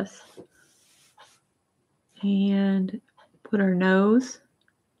of this. And put her nose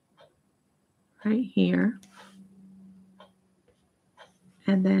right here.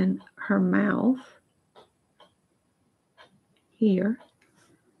 And then her mouth here.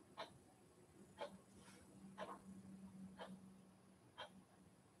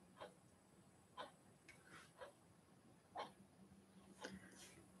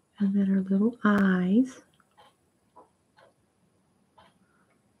 And then her little eyes.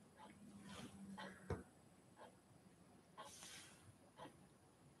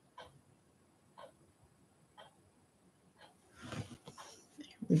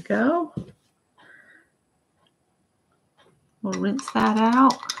 There we go. We'll rinse that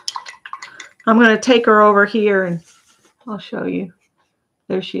out. I'm going to take her over here and I'll show you.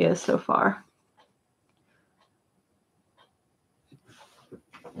 There she is so far.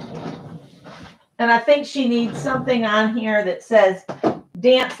 And I think she needs something on here that says,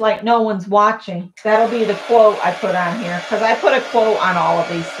 dance like no one's watching. That'll be the quote I put on here, because I put a quote on all of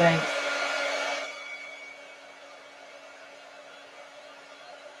these things.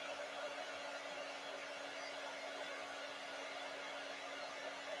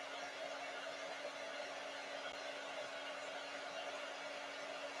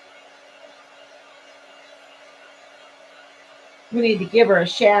 We need to give her a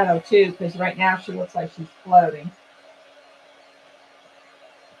shadow too, because right now she looks like she's floating.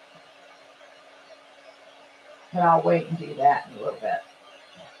 But I'll wait and do that in a little bit.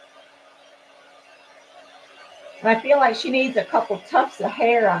 And I feel like she needs a couple tufts of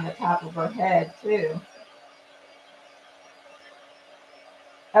hair on the top of her head too.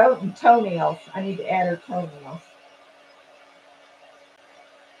 Oh, and toenails. I need to add her toenails.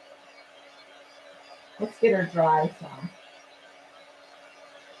 Let's get her dry some.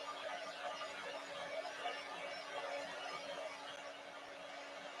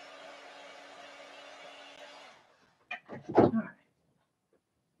 All right.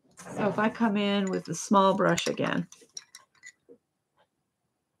 So if I come in with the small brush again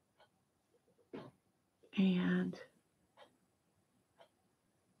and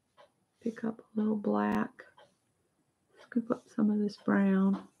pick up a little black, scoop up some of this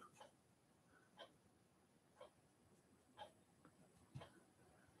brown.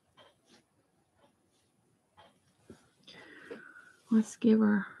 Let's give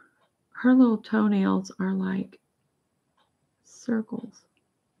her little toenails are like circles.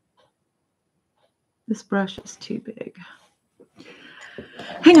 This brush is too big.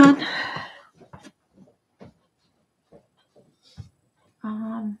 Hang on.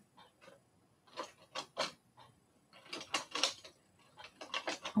 I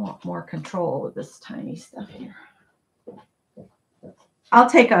want more control of this tiny stuff here. I'll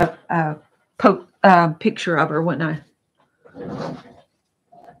take a picture of her when I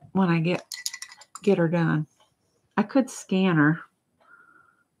get her done. I could scan her.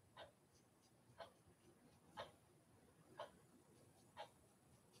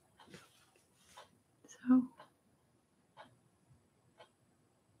 So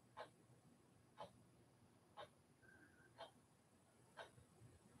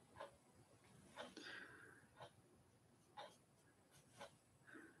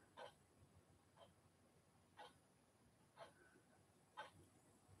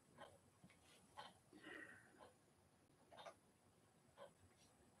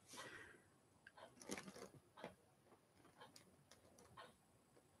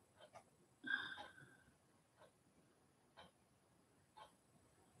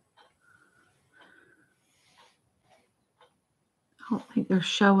I don't think they're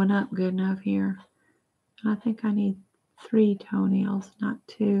showing up good enough here. I think I need 3 toenails, not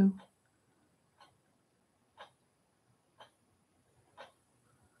 2.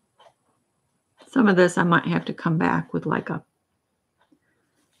 Some of this I might have to come back with like a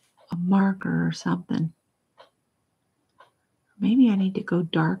marker or something. Maybe I need to go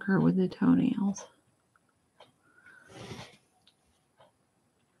darker with the toenails.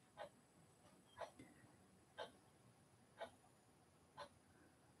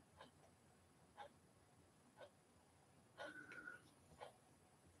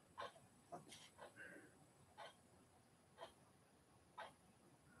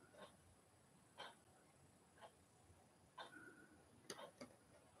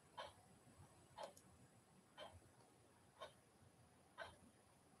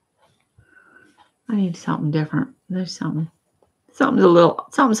 I need something different. There's something's a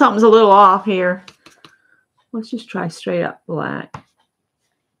little off here. Let's just try straight up black.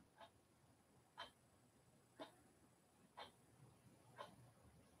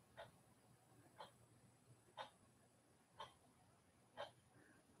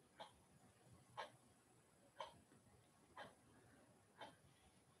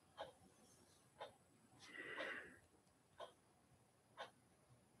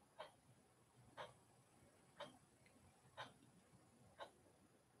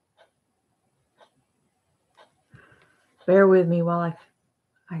 Bear with me while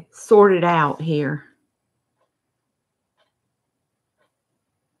I sort it out here.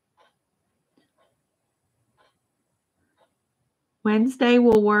 Wednesday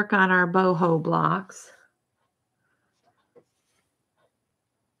we'll work on our boho blocks.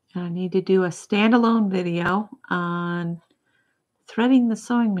 And I need to do a standalone video on threading the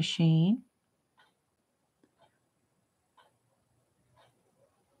sewing machine.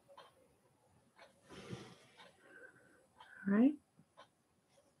 right.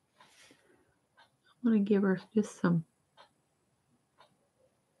 I'm going to give her just some.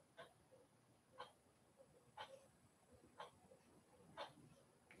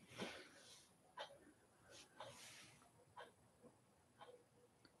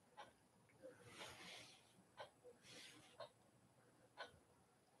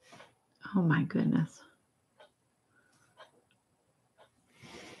 Oh my goodness.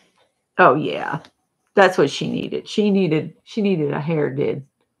 Oh yeah. That's what she needed. She needed a hair did.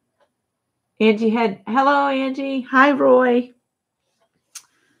 Angie had, hello Angie. Hi Roy.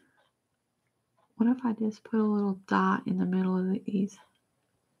 What if I just put a little dot in the middle of these?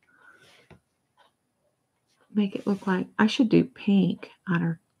 Make it look like, I should do pink on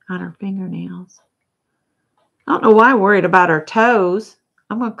her fingernails. I don't know why I'm worried about her toes.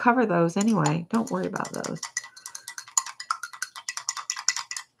 I'm going to cover those anyway. Don't worry about those.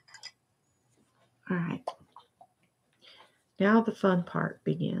 All right. Now the fun part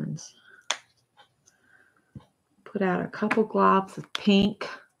begins. Put out a couple globs of pink.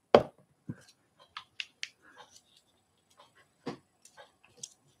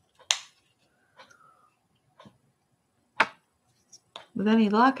 With any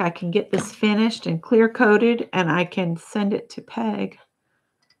luck, I can get this finished and clear coated, and I can send it to Peg.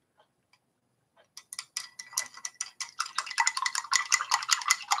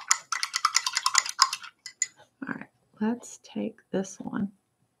 All right, let's take this one.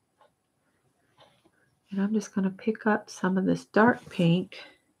 And I'm just going to pick up some of this dark pink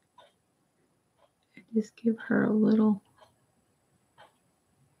and just give her a little.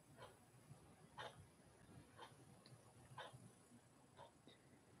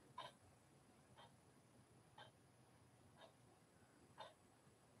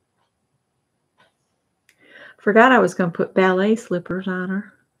 Forgot I was going to put ballet slippers on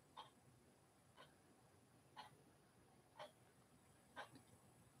her.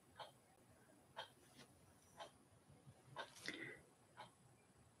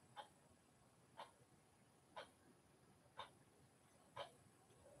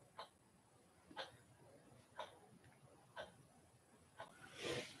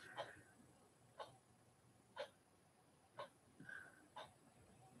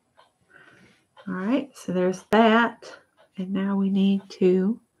 All right, so there's that. And now we need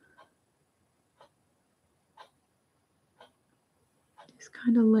to just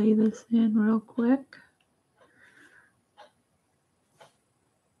kind of lay this in real quick.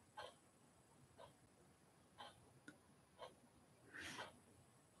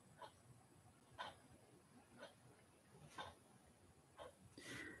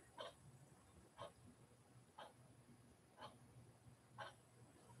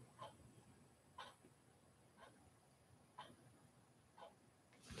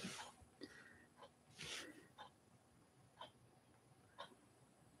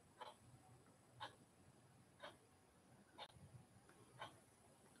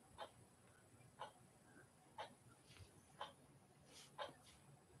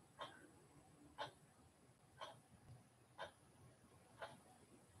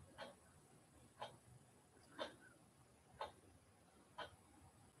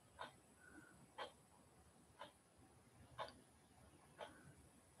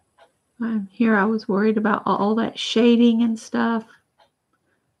 Here I was worried about all that shading and stuff.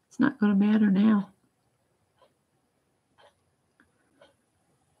 It's not going to matter now.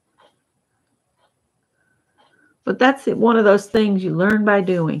 But that's one of those things you learn by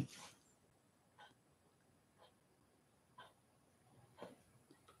doing.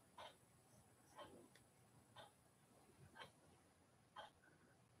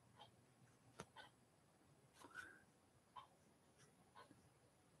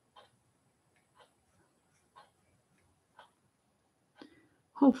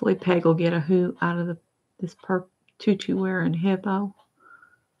 Hopefully Peg will get a hoot out of this tutu wearing hippo.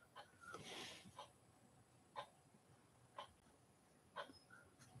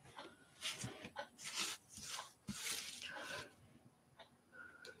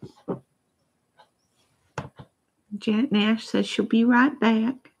 Janet Nash says she'll be right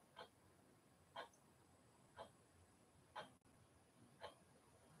back.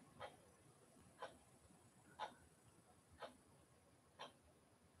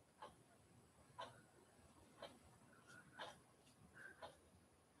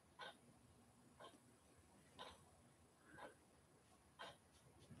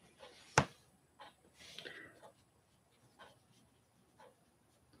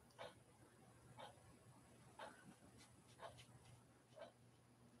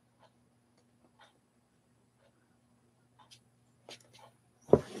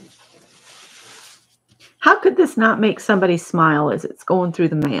 could this not make somebody smile as it's going through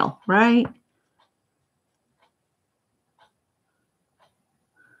the mail, right?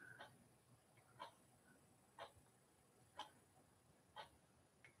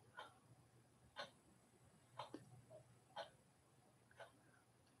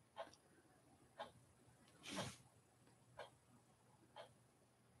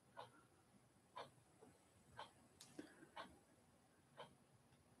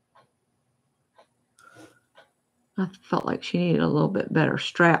 I felt like she needed a little bit better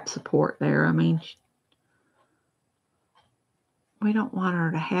strap support there. I mean, we don't want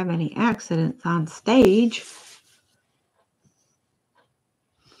her to have any accidents on stage.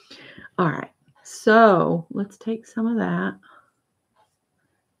 All right, so let's take some of that.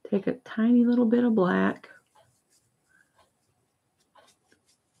 Take a tiny little bit of black.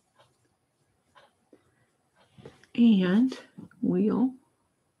 And we'll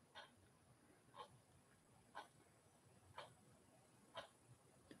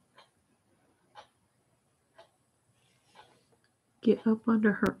get up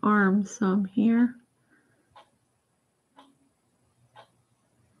under her arm some here.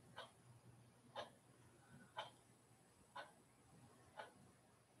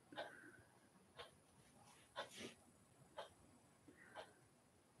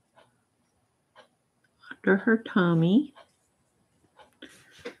 Under her tummy.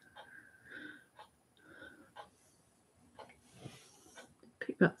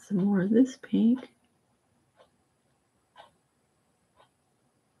 Pick up some more of this pink.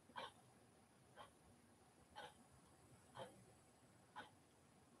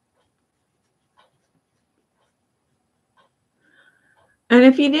 And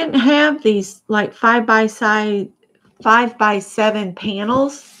if you didn't have these like 5x7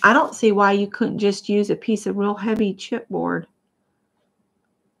 panels, I don't see why you couldn't just use a piece of real heavy chipboard.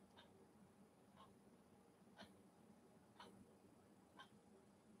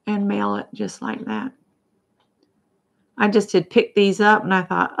 And mail it just like that. I just had picked these up and I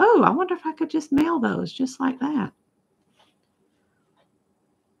thought, oh, I wonder if I could just mail those just like that.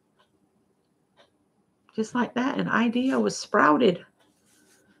 Just like that, an idea was sprouted.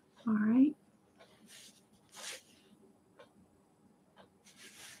 All right.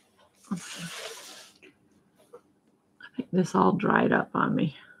 Okay. I think this all dried up on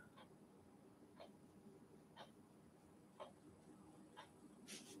me.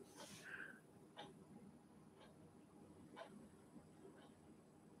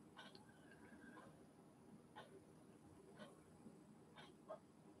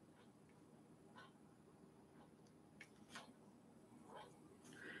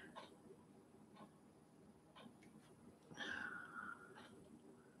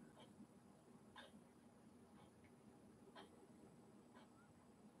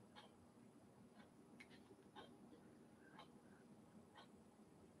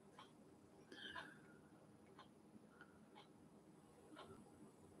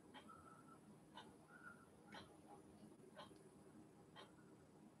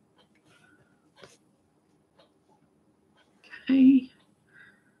 Okay.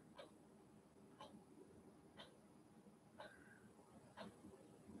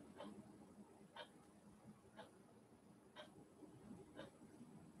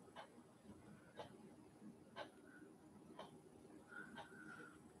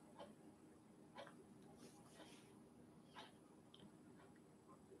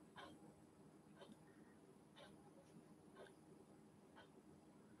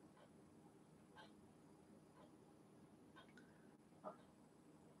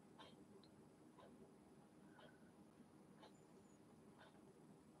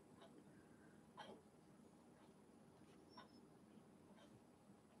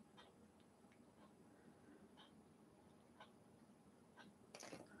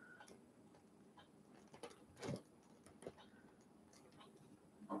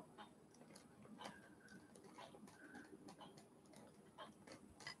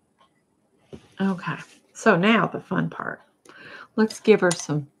 Okay, so now the fun part. Let's give her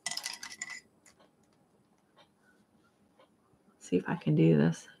some. See if I can do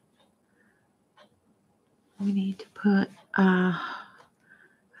this. We need to put, I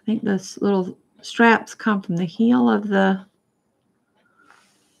think those little straps come from the heel of the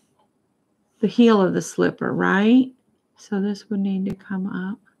slipper, right? So this would need to come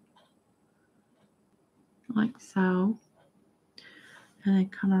up like so. And then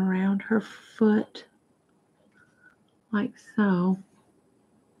come around her foot like so.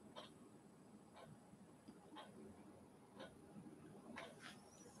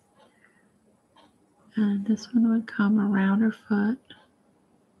 And this one would come around her foot.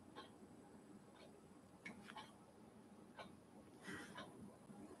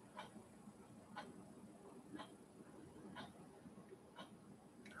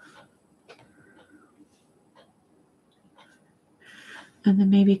 And then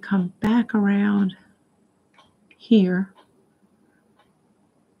maybe come back around here.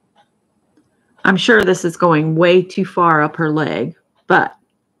 I'm sure this is going way too far up her leg, but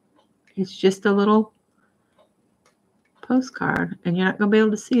it's just a little postcard, and you're not going to be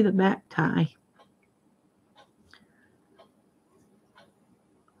able to see the back tie.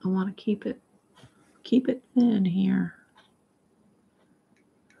 I want to keep it thin here.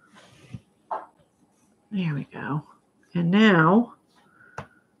 There we go. And now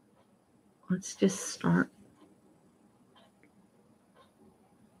let's just start.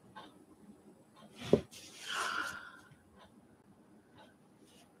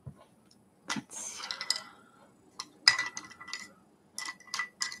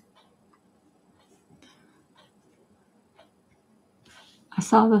 I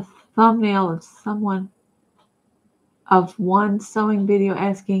saw the thumbnail of one sewing video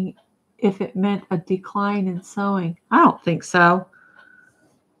asking if it meant a decline in sewing. I don't think so.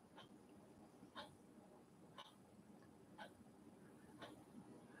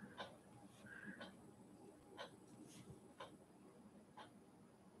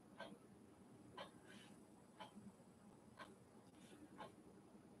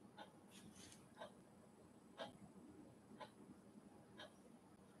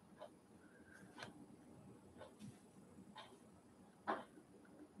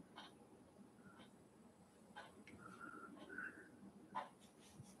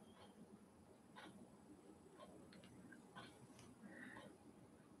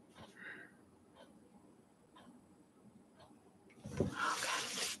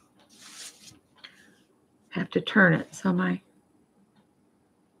 Have to turn it so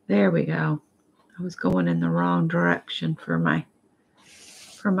there we go. I was going in the wrong direction for my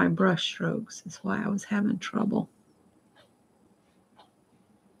brush strokes. That's why I was having trouble.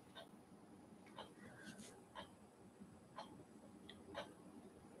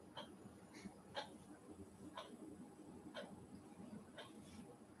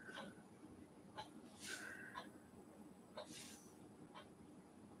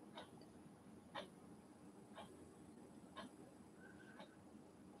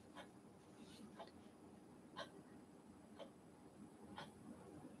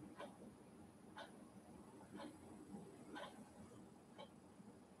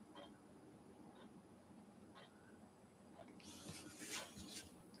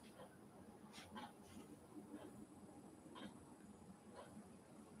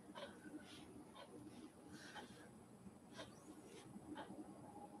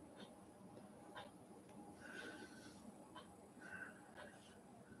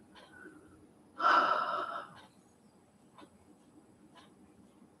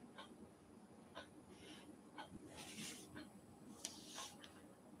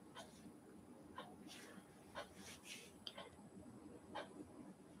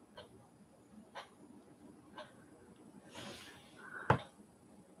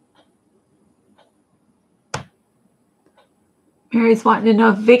 Mary's wanting to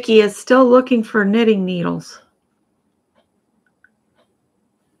know if Vicki is still looking for knitting needles.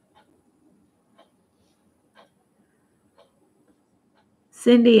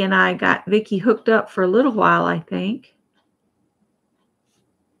 Cindy and I got Vicki hooked up for a little while, I think.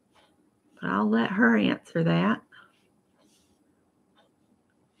 But I'll let her answer that.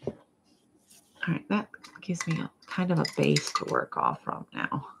 All right, that gives me kind of a base to work off from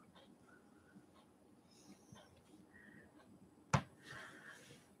now.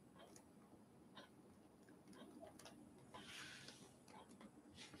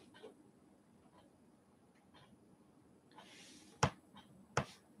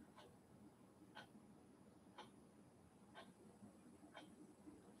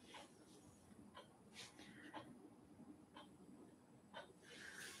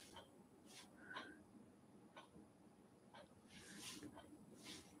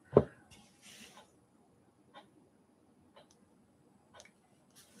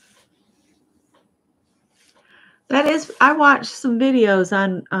 That is, I watched some videos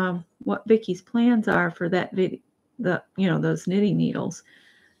on what Vicki's plans are for that video, those knitting needles.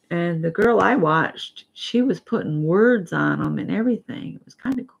 And the girl I watched, she was putting words on them and everything. It was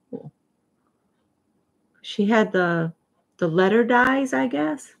kind of cool. She had the letter dies, I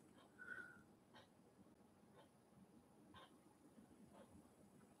guess.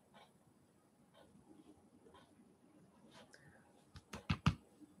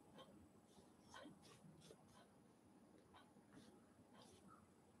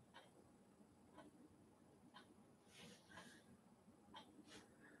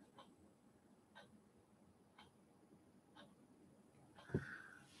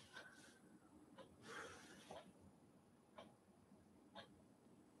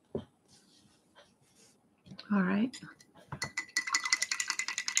 All right.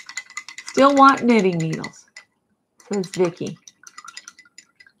 Still want knitting needles, says Vicky.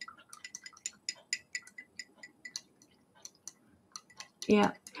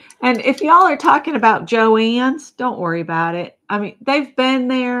 Yeah. And if y'all are talking about Joann's, don't worry about it. I mean, they've been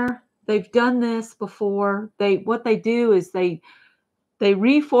there. They've done this before. What they do is they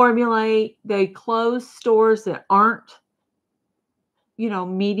reformulate, they close stores that aren't,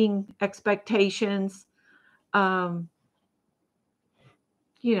 meeting expectations.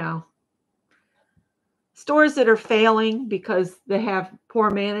 Stores that are failing because they have poor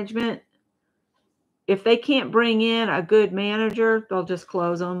management. If they can't bring in a good manager, they'll just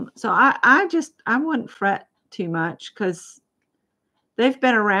close them. So I wouldn't fret too much because they've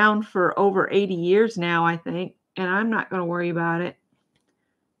been around for over 80 years now, I think, and I'm not going to worry about it.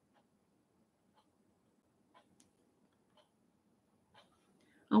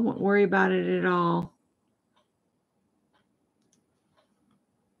 I won't worry about it at all.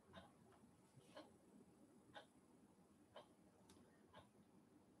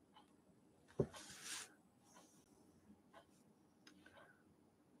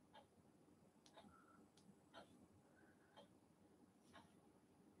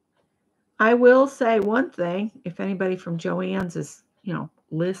 I will say one thing, if anybody from Joann's is,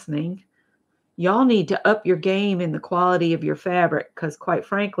 listening, y'all need to up your game in the quality of your fabric because quite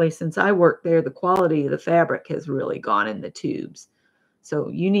frankly, since I worked there, the quality of the fabric has really gone in the tubes. So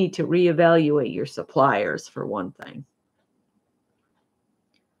you need to reevaluate your suppliers for one thing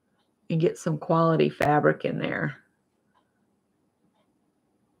and get some quality fabric in there.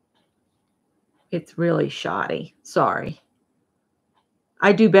 It's really shoddy. Sorry.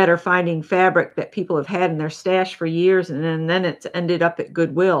 I do better finding fabric that people have had in their stash for years and then it's ended up at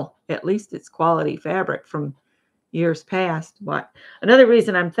Goodwill. At least it's quality fabric from years past. But another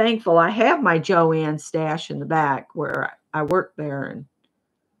reason I'm thankful, I have my Joann stash in the back where I worked there and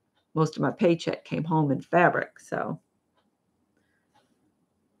most of my paycheck came home in fabric. So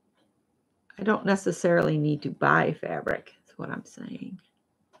I don't necessarily need to buy fabric, is what I'm saying.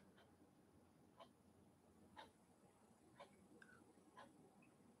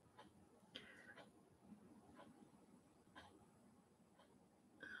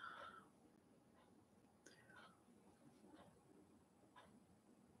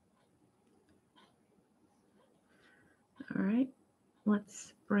 All right,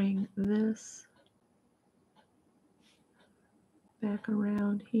 let's bring this back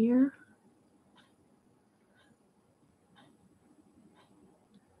around here.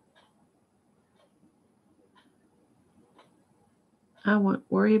 I won't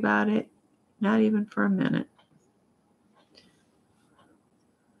worry about it, not even for a minute.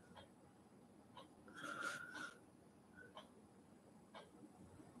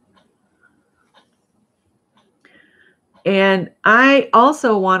 And I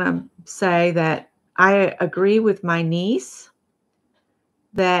also want to say that I agree with my niece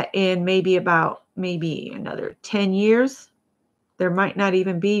that in maybe another 10 years, there might not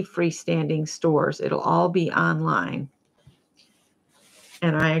even be freestanding stores. It'll all be online.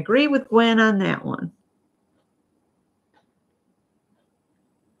 And I agree with Gwen on that one.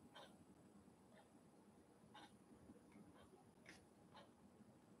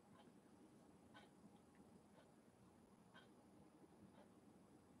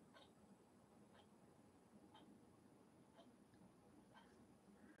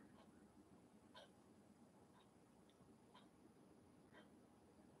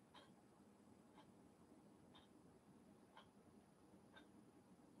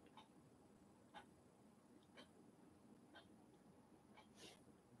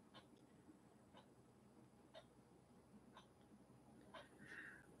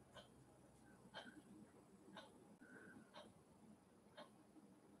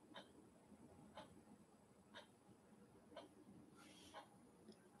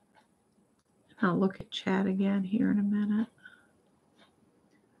 I'll look at chat again here in a minute.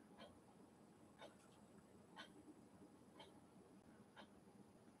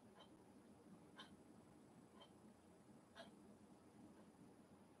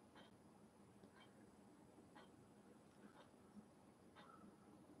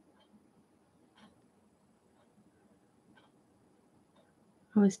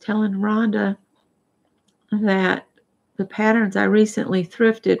 I was telling Rhonda that the patterns I recently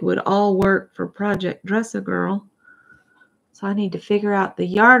thrifted would all work for Project Dress-A-Girl. So I need to figure out the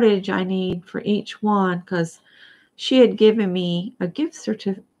yardage I need for each one because she had given me a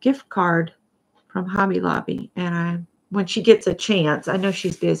gift card from Hobby Lobby. And when she gets a chance, I know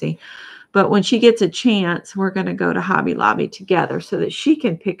she's busy, but when she gets a chance, we're going to go to Hobby Lobby together so that she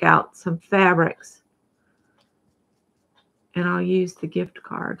can pick out some fabrics And I'll use the gift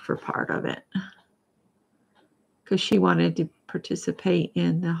card for part of it, because she wanted to participate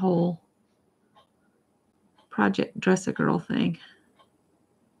in the whole Project Dress a Girl thing.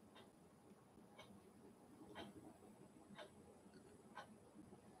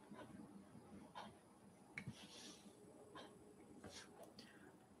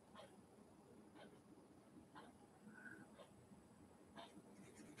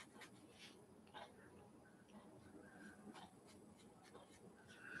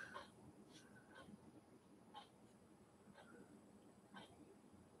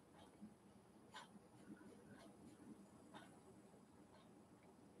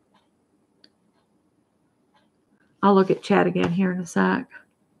 I'll look at chat again here in a sec.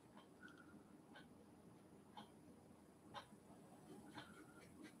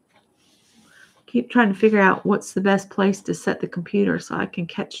 Keep trying to figure out what's the best place to set the computer so I can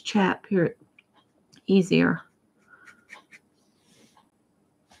catch chat here easier.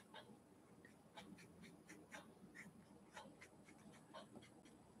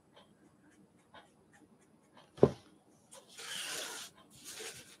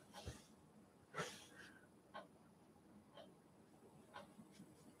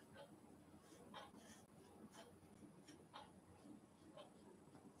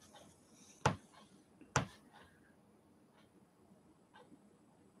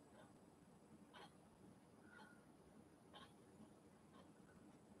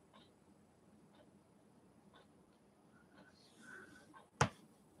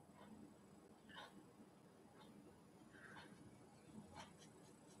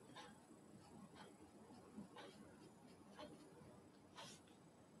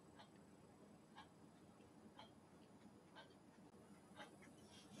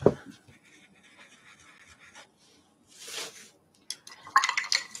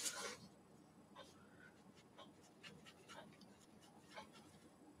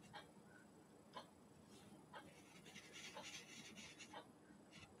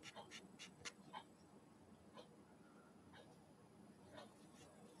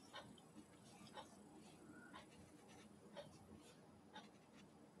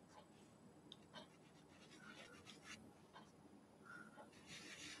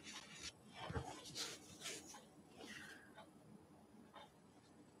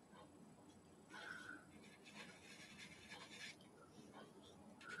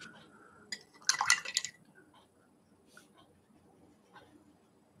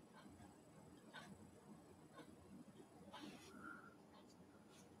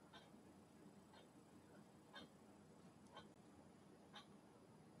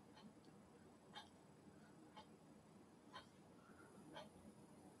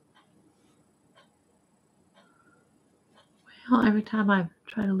 Well, every time I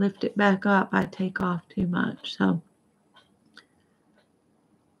try to lift it back up, I take off too much. So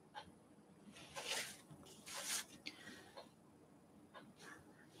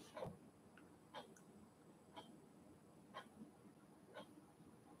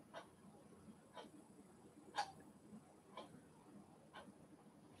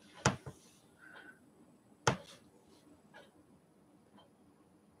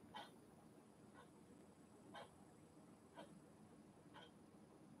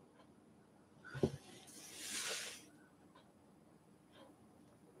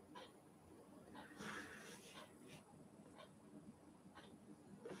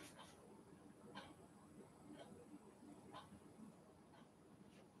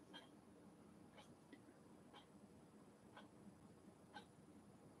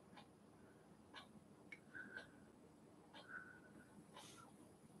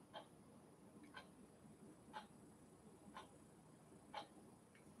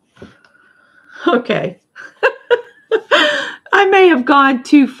okay. I may have gone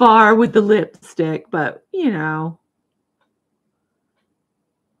too far with the lipstick, but you know.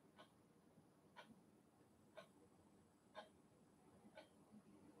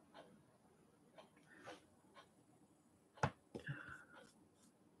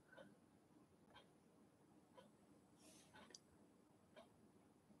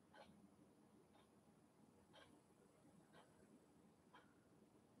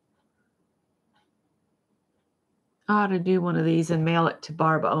 I ought to do one of these and mail it to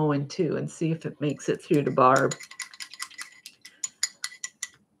Barb Owen too and see if it makes it through to Barb.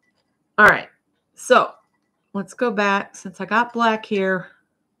 All right, so let's go back. Since I got black here,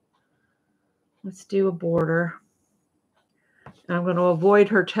 let's do a border. And I'm going to avoid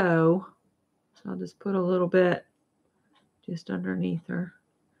her toe. So I'll just put a little bit just underneath her.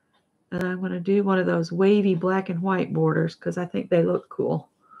 And I'm going to do one of those wavy black and white borders because I think they look cool.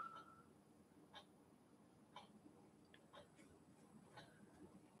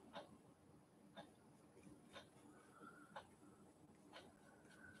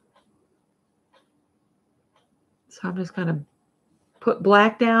 So I'm just going to put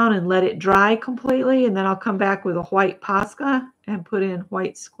black down and let it dry completely, and then I'll come back with a white Posca and put in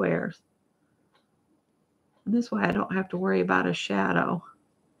white squares. And this way I don't have to worry about a shadow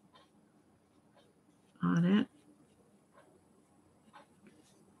on it.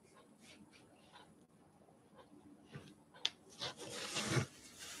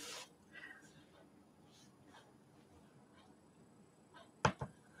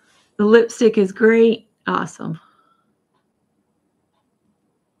 The lipstick is great. Awesome.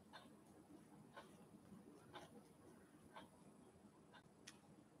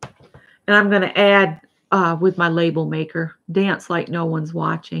 And I'm going to add with my label maker, Dance Like No One's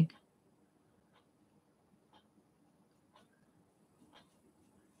Watching.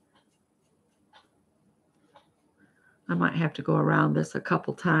 I might have to go around this a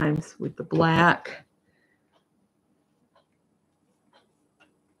couple times with the black.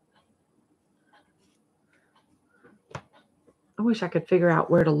 I wish I could figure out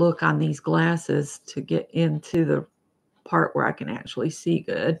where to look on these glasses to get into the part where I can actually see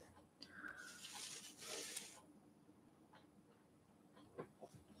good.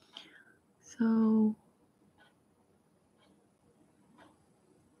 So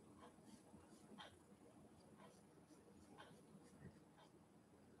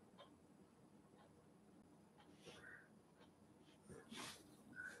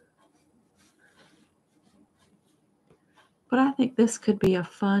but I think this could be a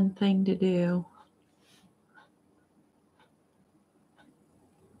fun thing to do.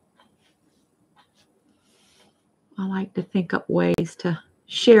 I like to think up ways to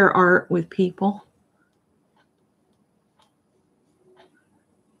share art with people.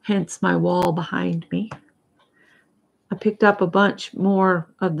 Hence my wall behind me. I picked up a bunch more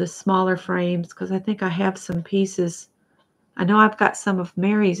of the smaller frames because I think I have some pieces. I know I've got some of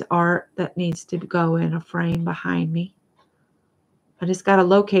Mary's art that needs to go in a frame behind me. I just got to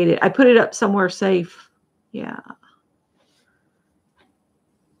locate it. I put it up somewhere safe. Yeah.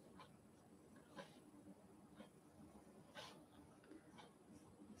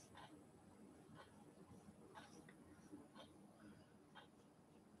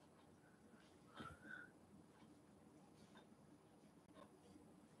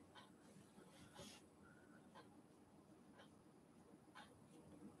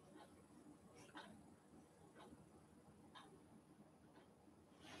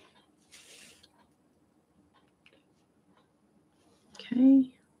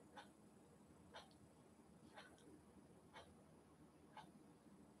 Okay.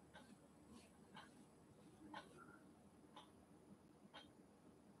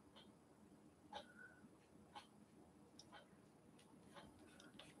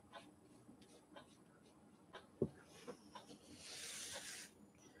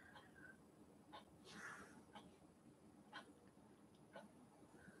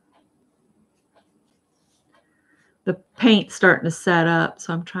 The paint's starting to set up,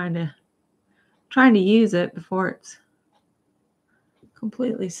 so I'm trying to use it before it's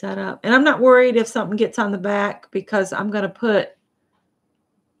completely set up. And I'm not worried if something gets on the back because I'm going to put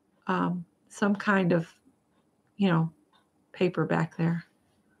some kind of, paper back there.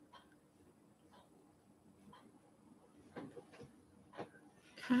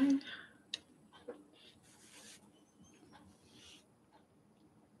 Okay.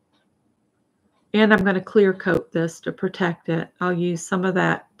 And I'm going to clear coat this to protect it. I'll use some of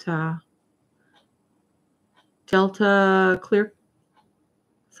that Delta clear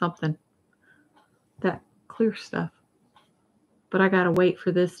something. That clear stuff. But I got to wait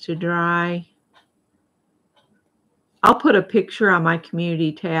for this to dry. I'll put a picture on my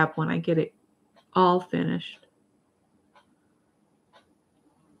community tab when I get it all finished.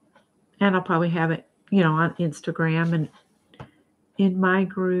 And I'll probably have it, on Instagram and in my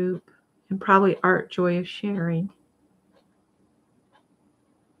group, and probably Art Joy of Sharing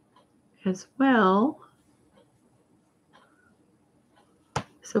as well.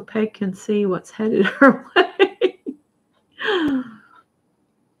 So Peg can see what's headed her way.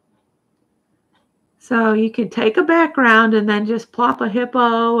 So you can take a background and then just plop a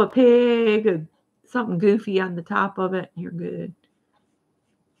hippo, a pig, something goofy on the top of it, and you're good.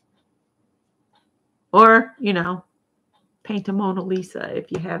 Or, paint a Mona Lisa if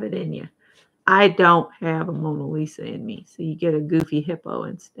you have it in you. I don't have a Mona Lisa in me, so you get a goofy hippo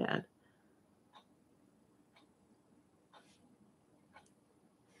instead.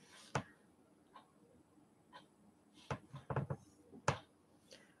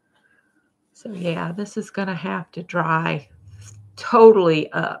 So yeah, this is going to have to dry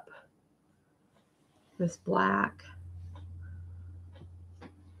totally up. This black.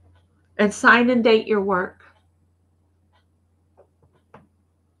 And sign and date your work.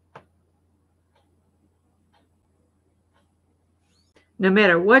 No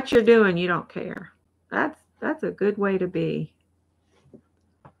matter what you're doing, you don't care. That's a good way to be.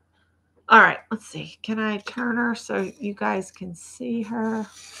 All right, let's see. Can I turn her so you guys can see her?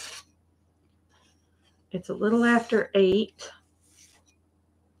 It's a little after 8.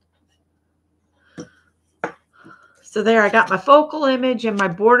 So there, I got my focal image and my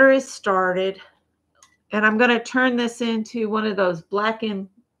border is started. And I'm going to turn this into one of those black and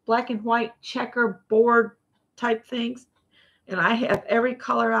white checkerboard type things. And I have every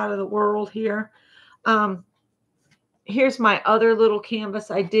color out of the world here. Here's my other little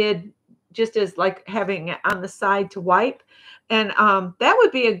canvas I did just as like having it on the side to wipe. And that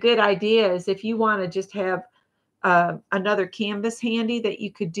would be a good idea, is if you want to just have another canvas handy that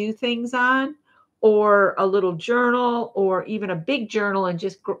you could do things on, or a little journal, or even a big journal, and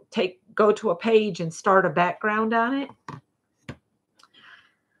just go to a page and start a background on it.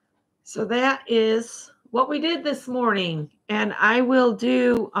 So that is what we did this morning. And I will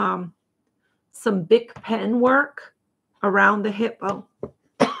do some Bic pen work around the hippo.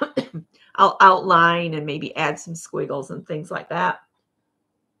 I'll outline and maybe add some squiggles and things like that.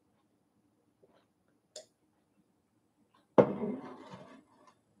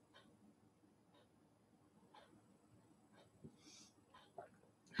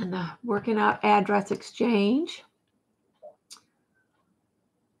 And working out address exchange.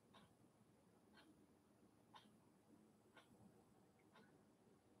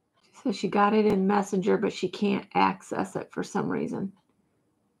 She says she got it in Messenger, but she can't access it for some reason.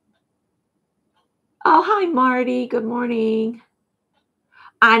 Oh, hi, Marty. Good morning.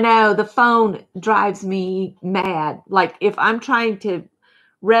 I know the phone drives me mad. Like if I'm trying to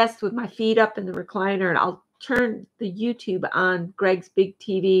rest with my feet up in the recliner, and I'll turn the YouTube on Greg's big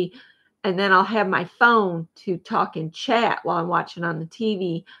TV, and then I'll have my phone to talk and chat while I'm watching on the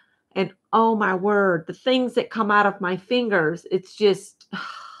TV. And oh my word, the things that come out of my fingers, it's just,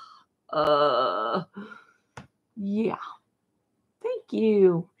 yeah. Thank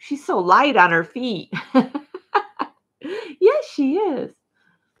you. She's so light on her feet. Yes, she is.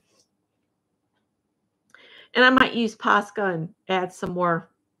 And I might use Posca and add some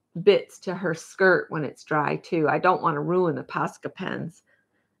more bits to her skirt when it's dry too. I don't want to ruin the Posca pens.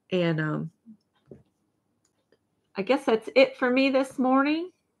 And I guess that's it for me this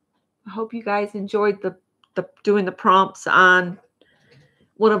morning. I hope you guys enjoyed the doing the prompts on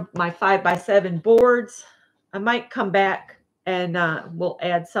one of my 5x7 boards. I might come back and we'll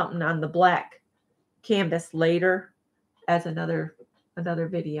add something on the black canvas later as another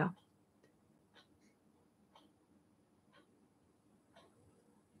video.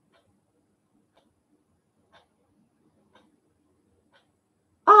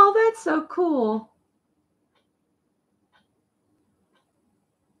 Oh, that's so cool.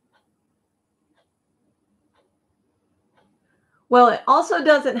 Well, it also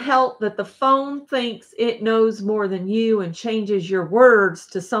doesn't help that the phone thinks it knows more than you and changes your words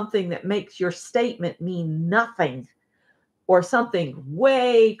to something that makes your statement mean nothing, or something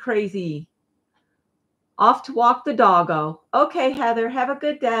way crazy. Off to walk the doggo. Okay, Heather, have a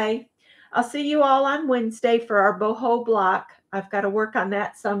good day. I'll see you all on Wednesday for our boho block. I've got to work on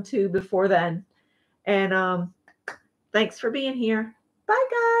that some too before then. And thanks for being here. Bye,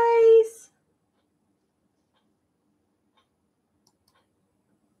 guys.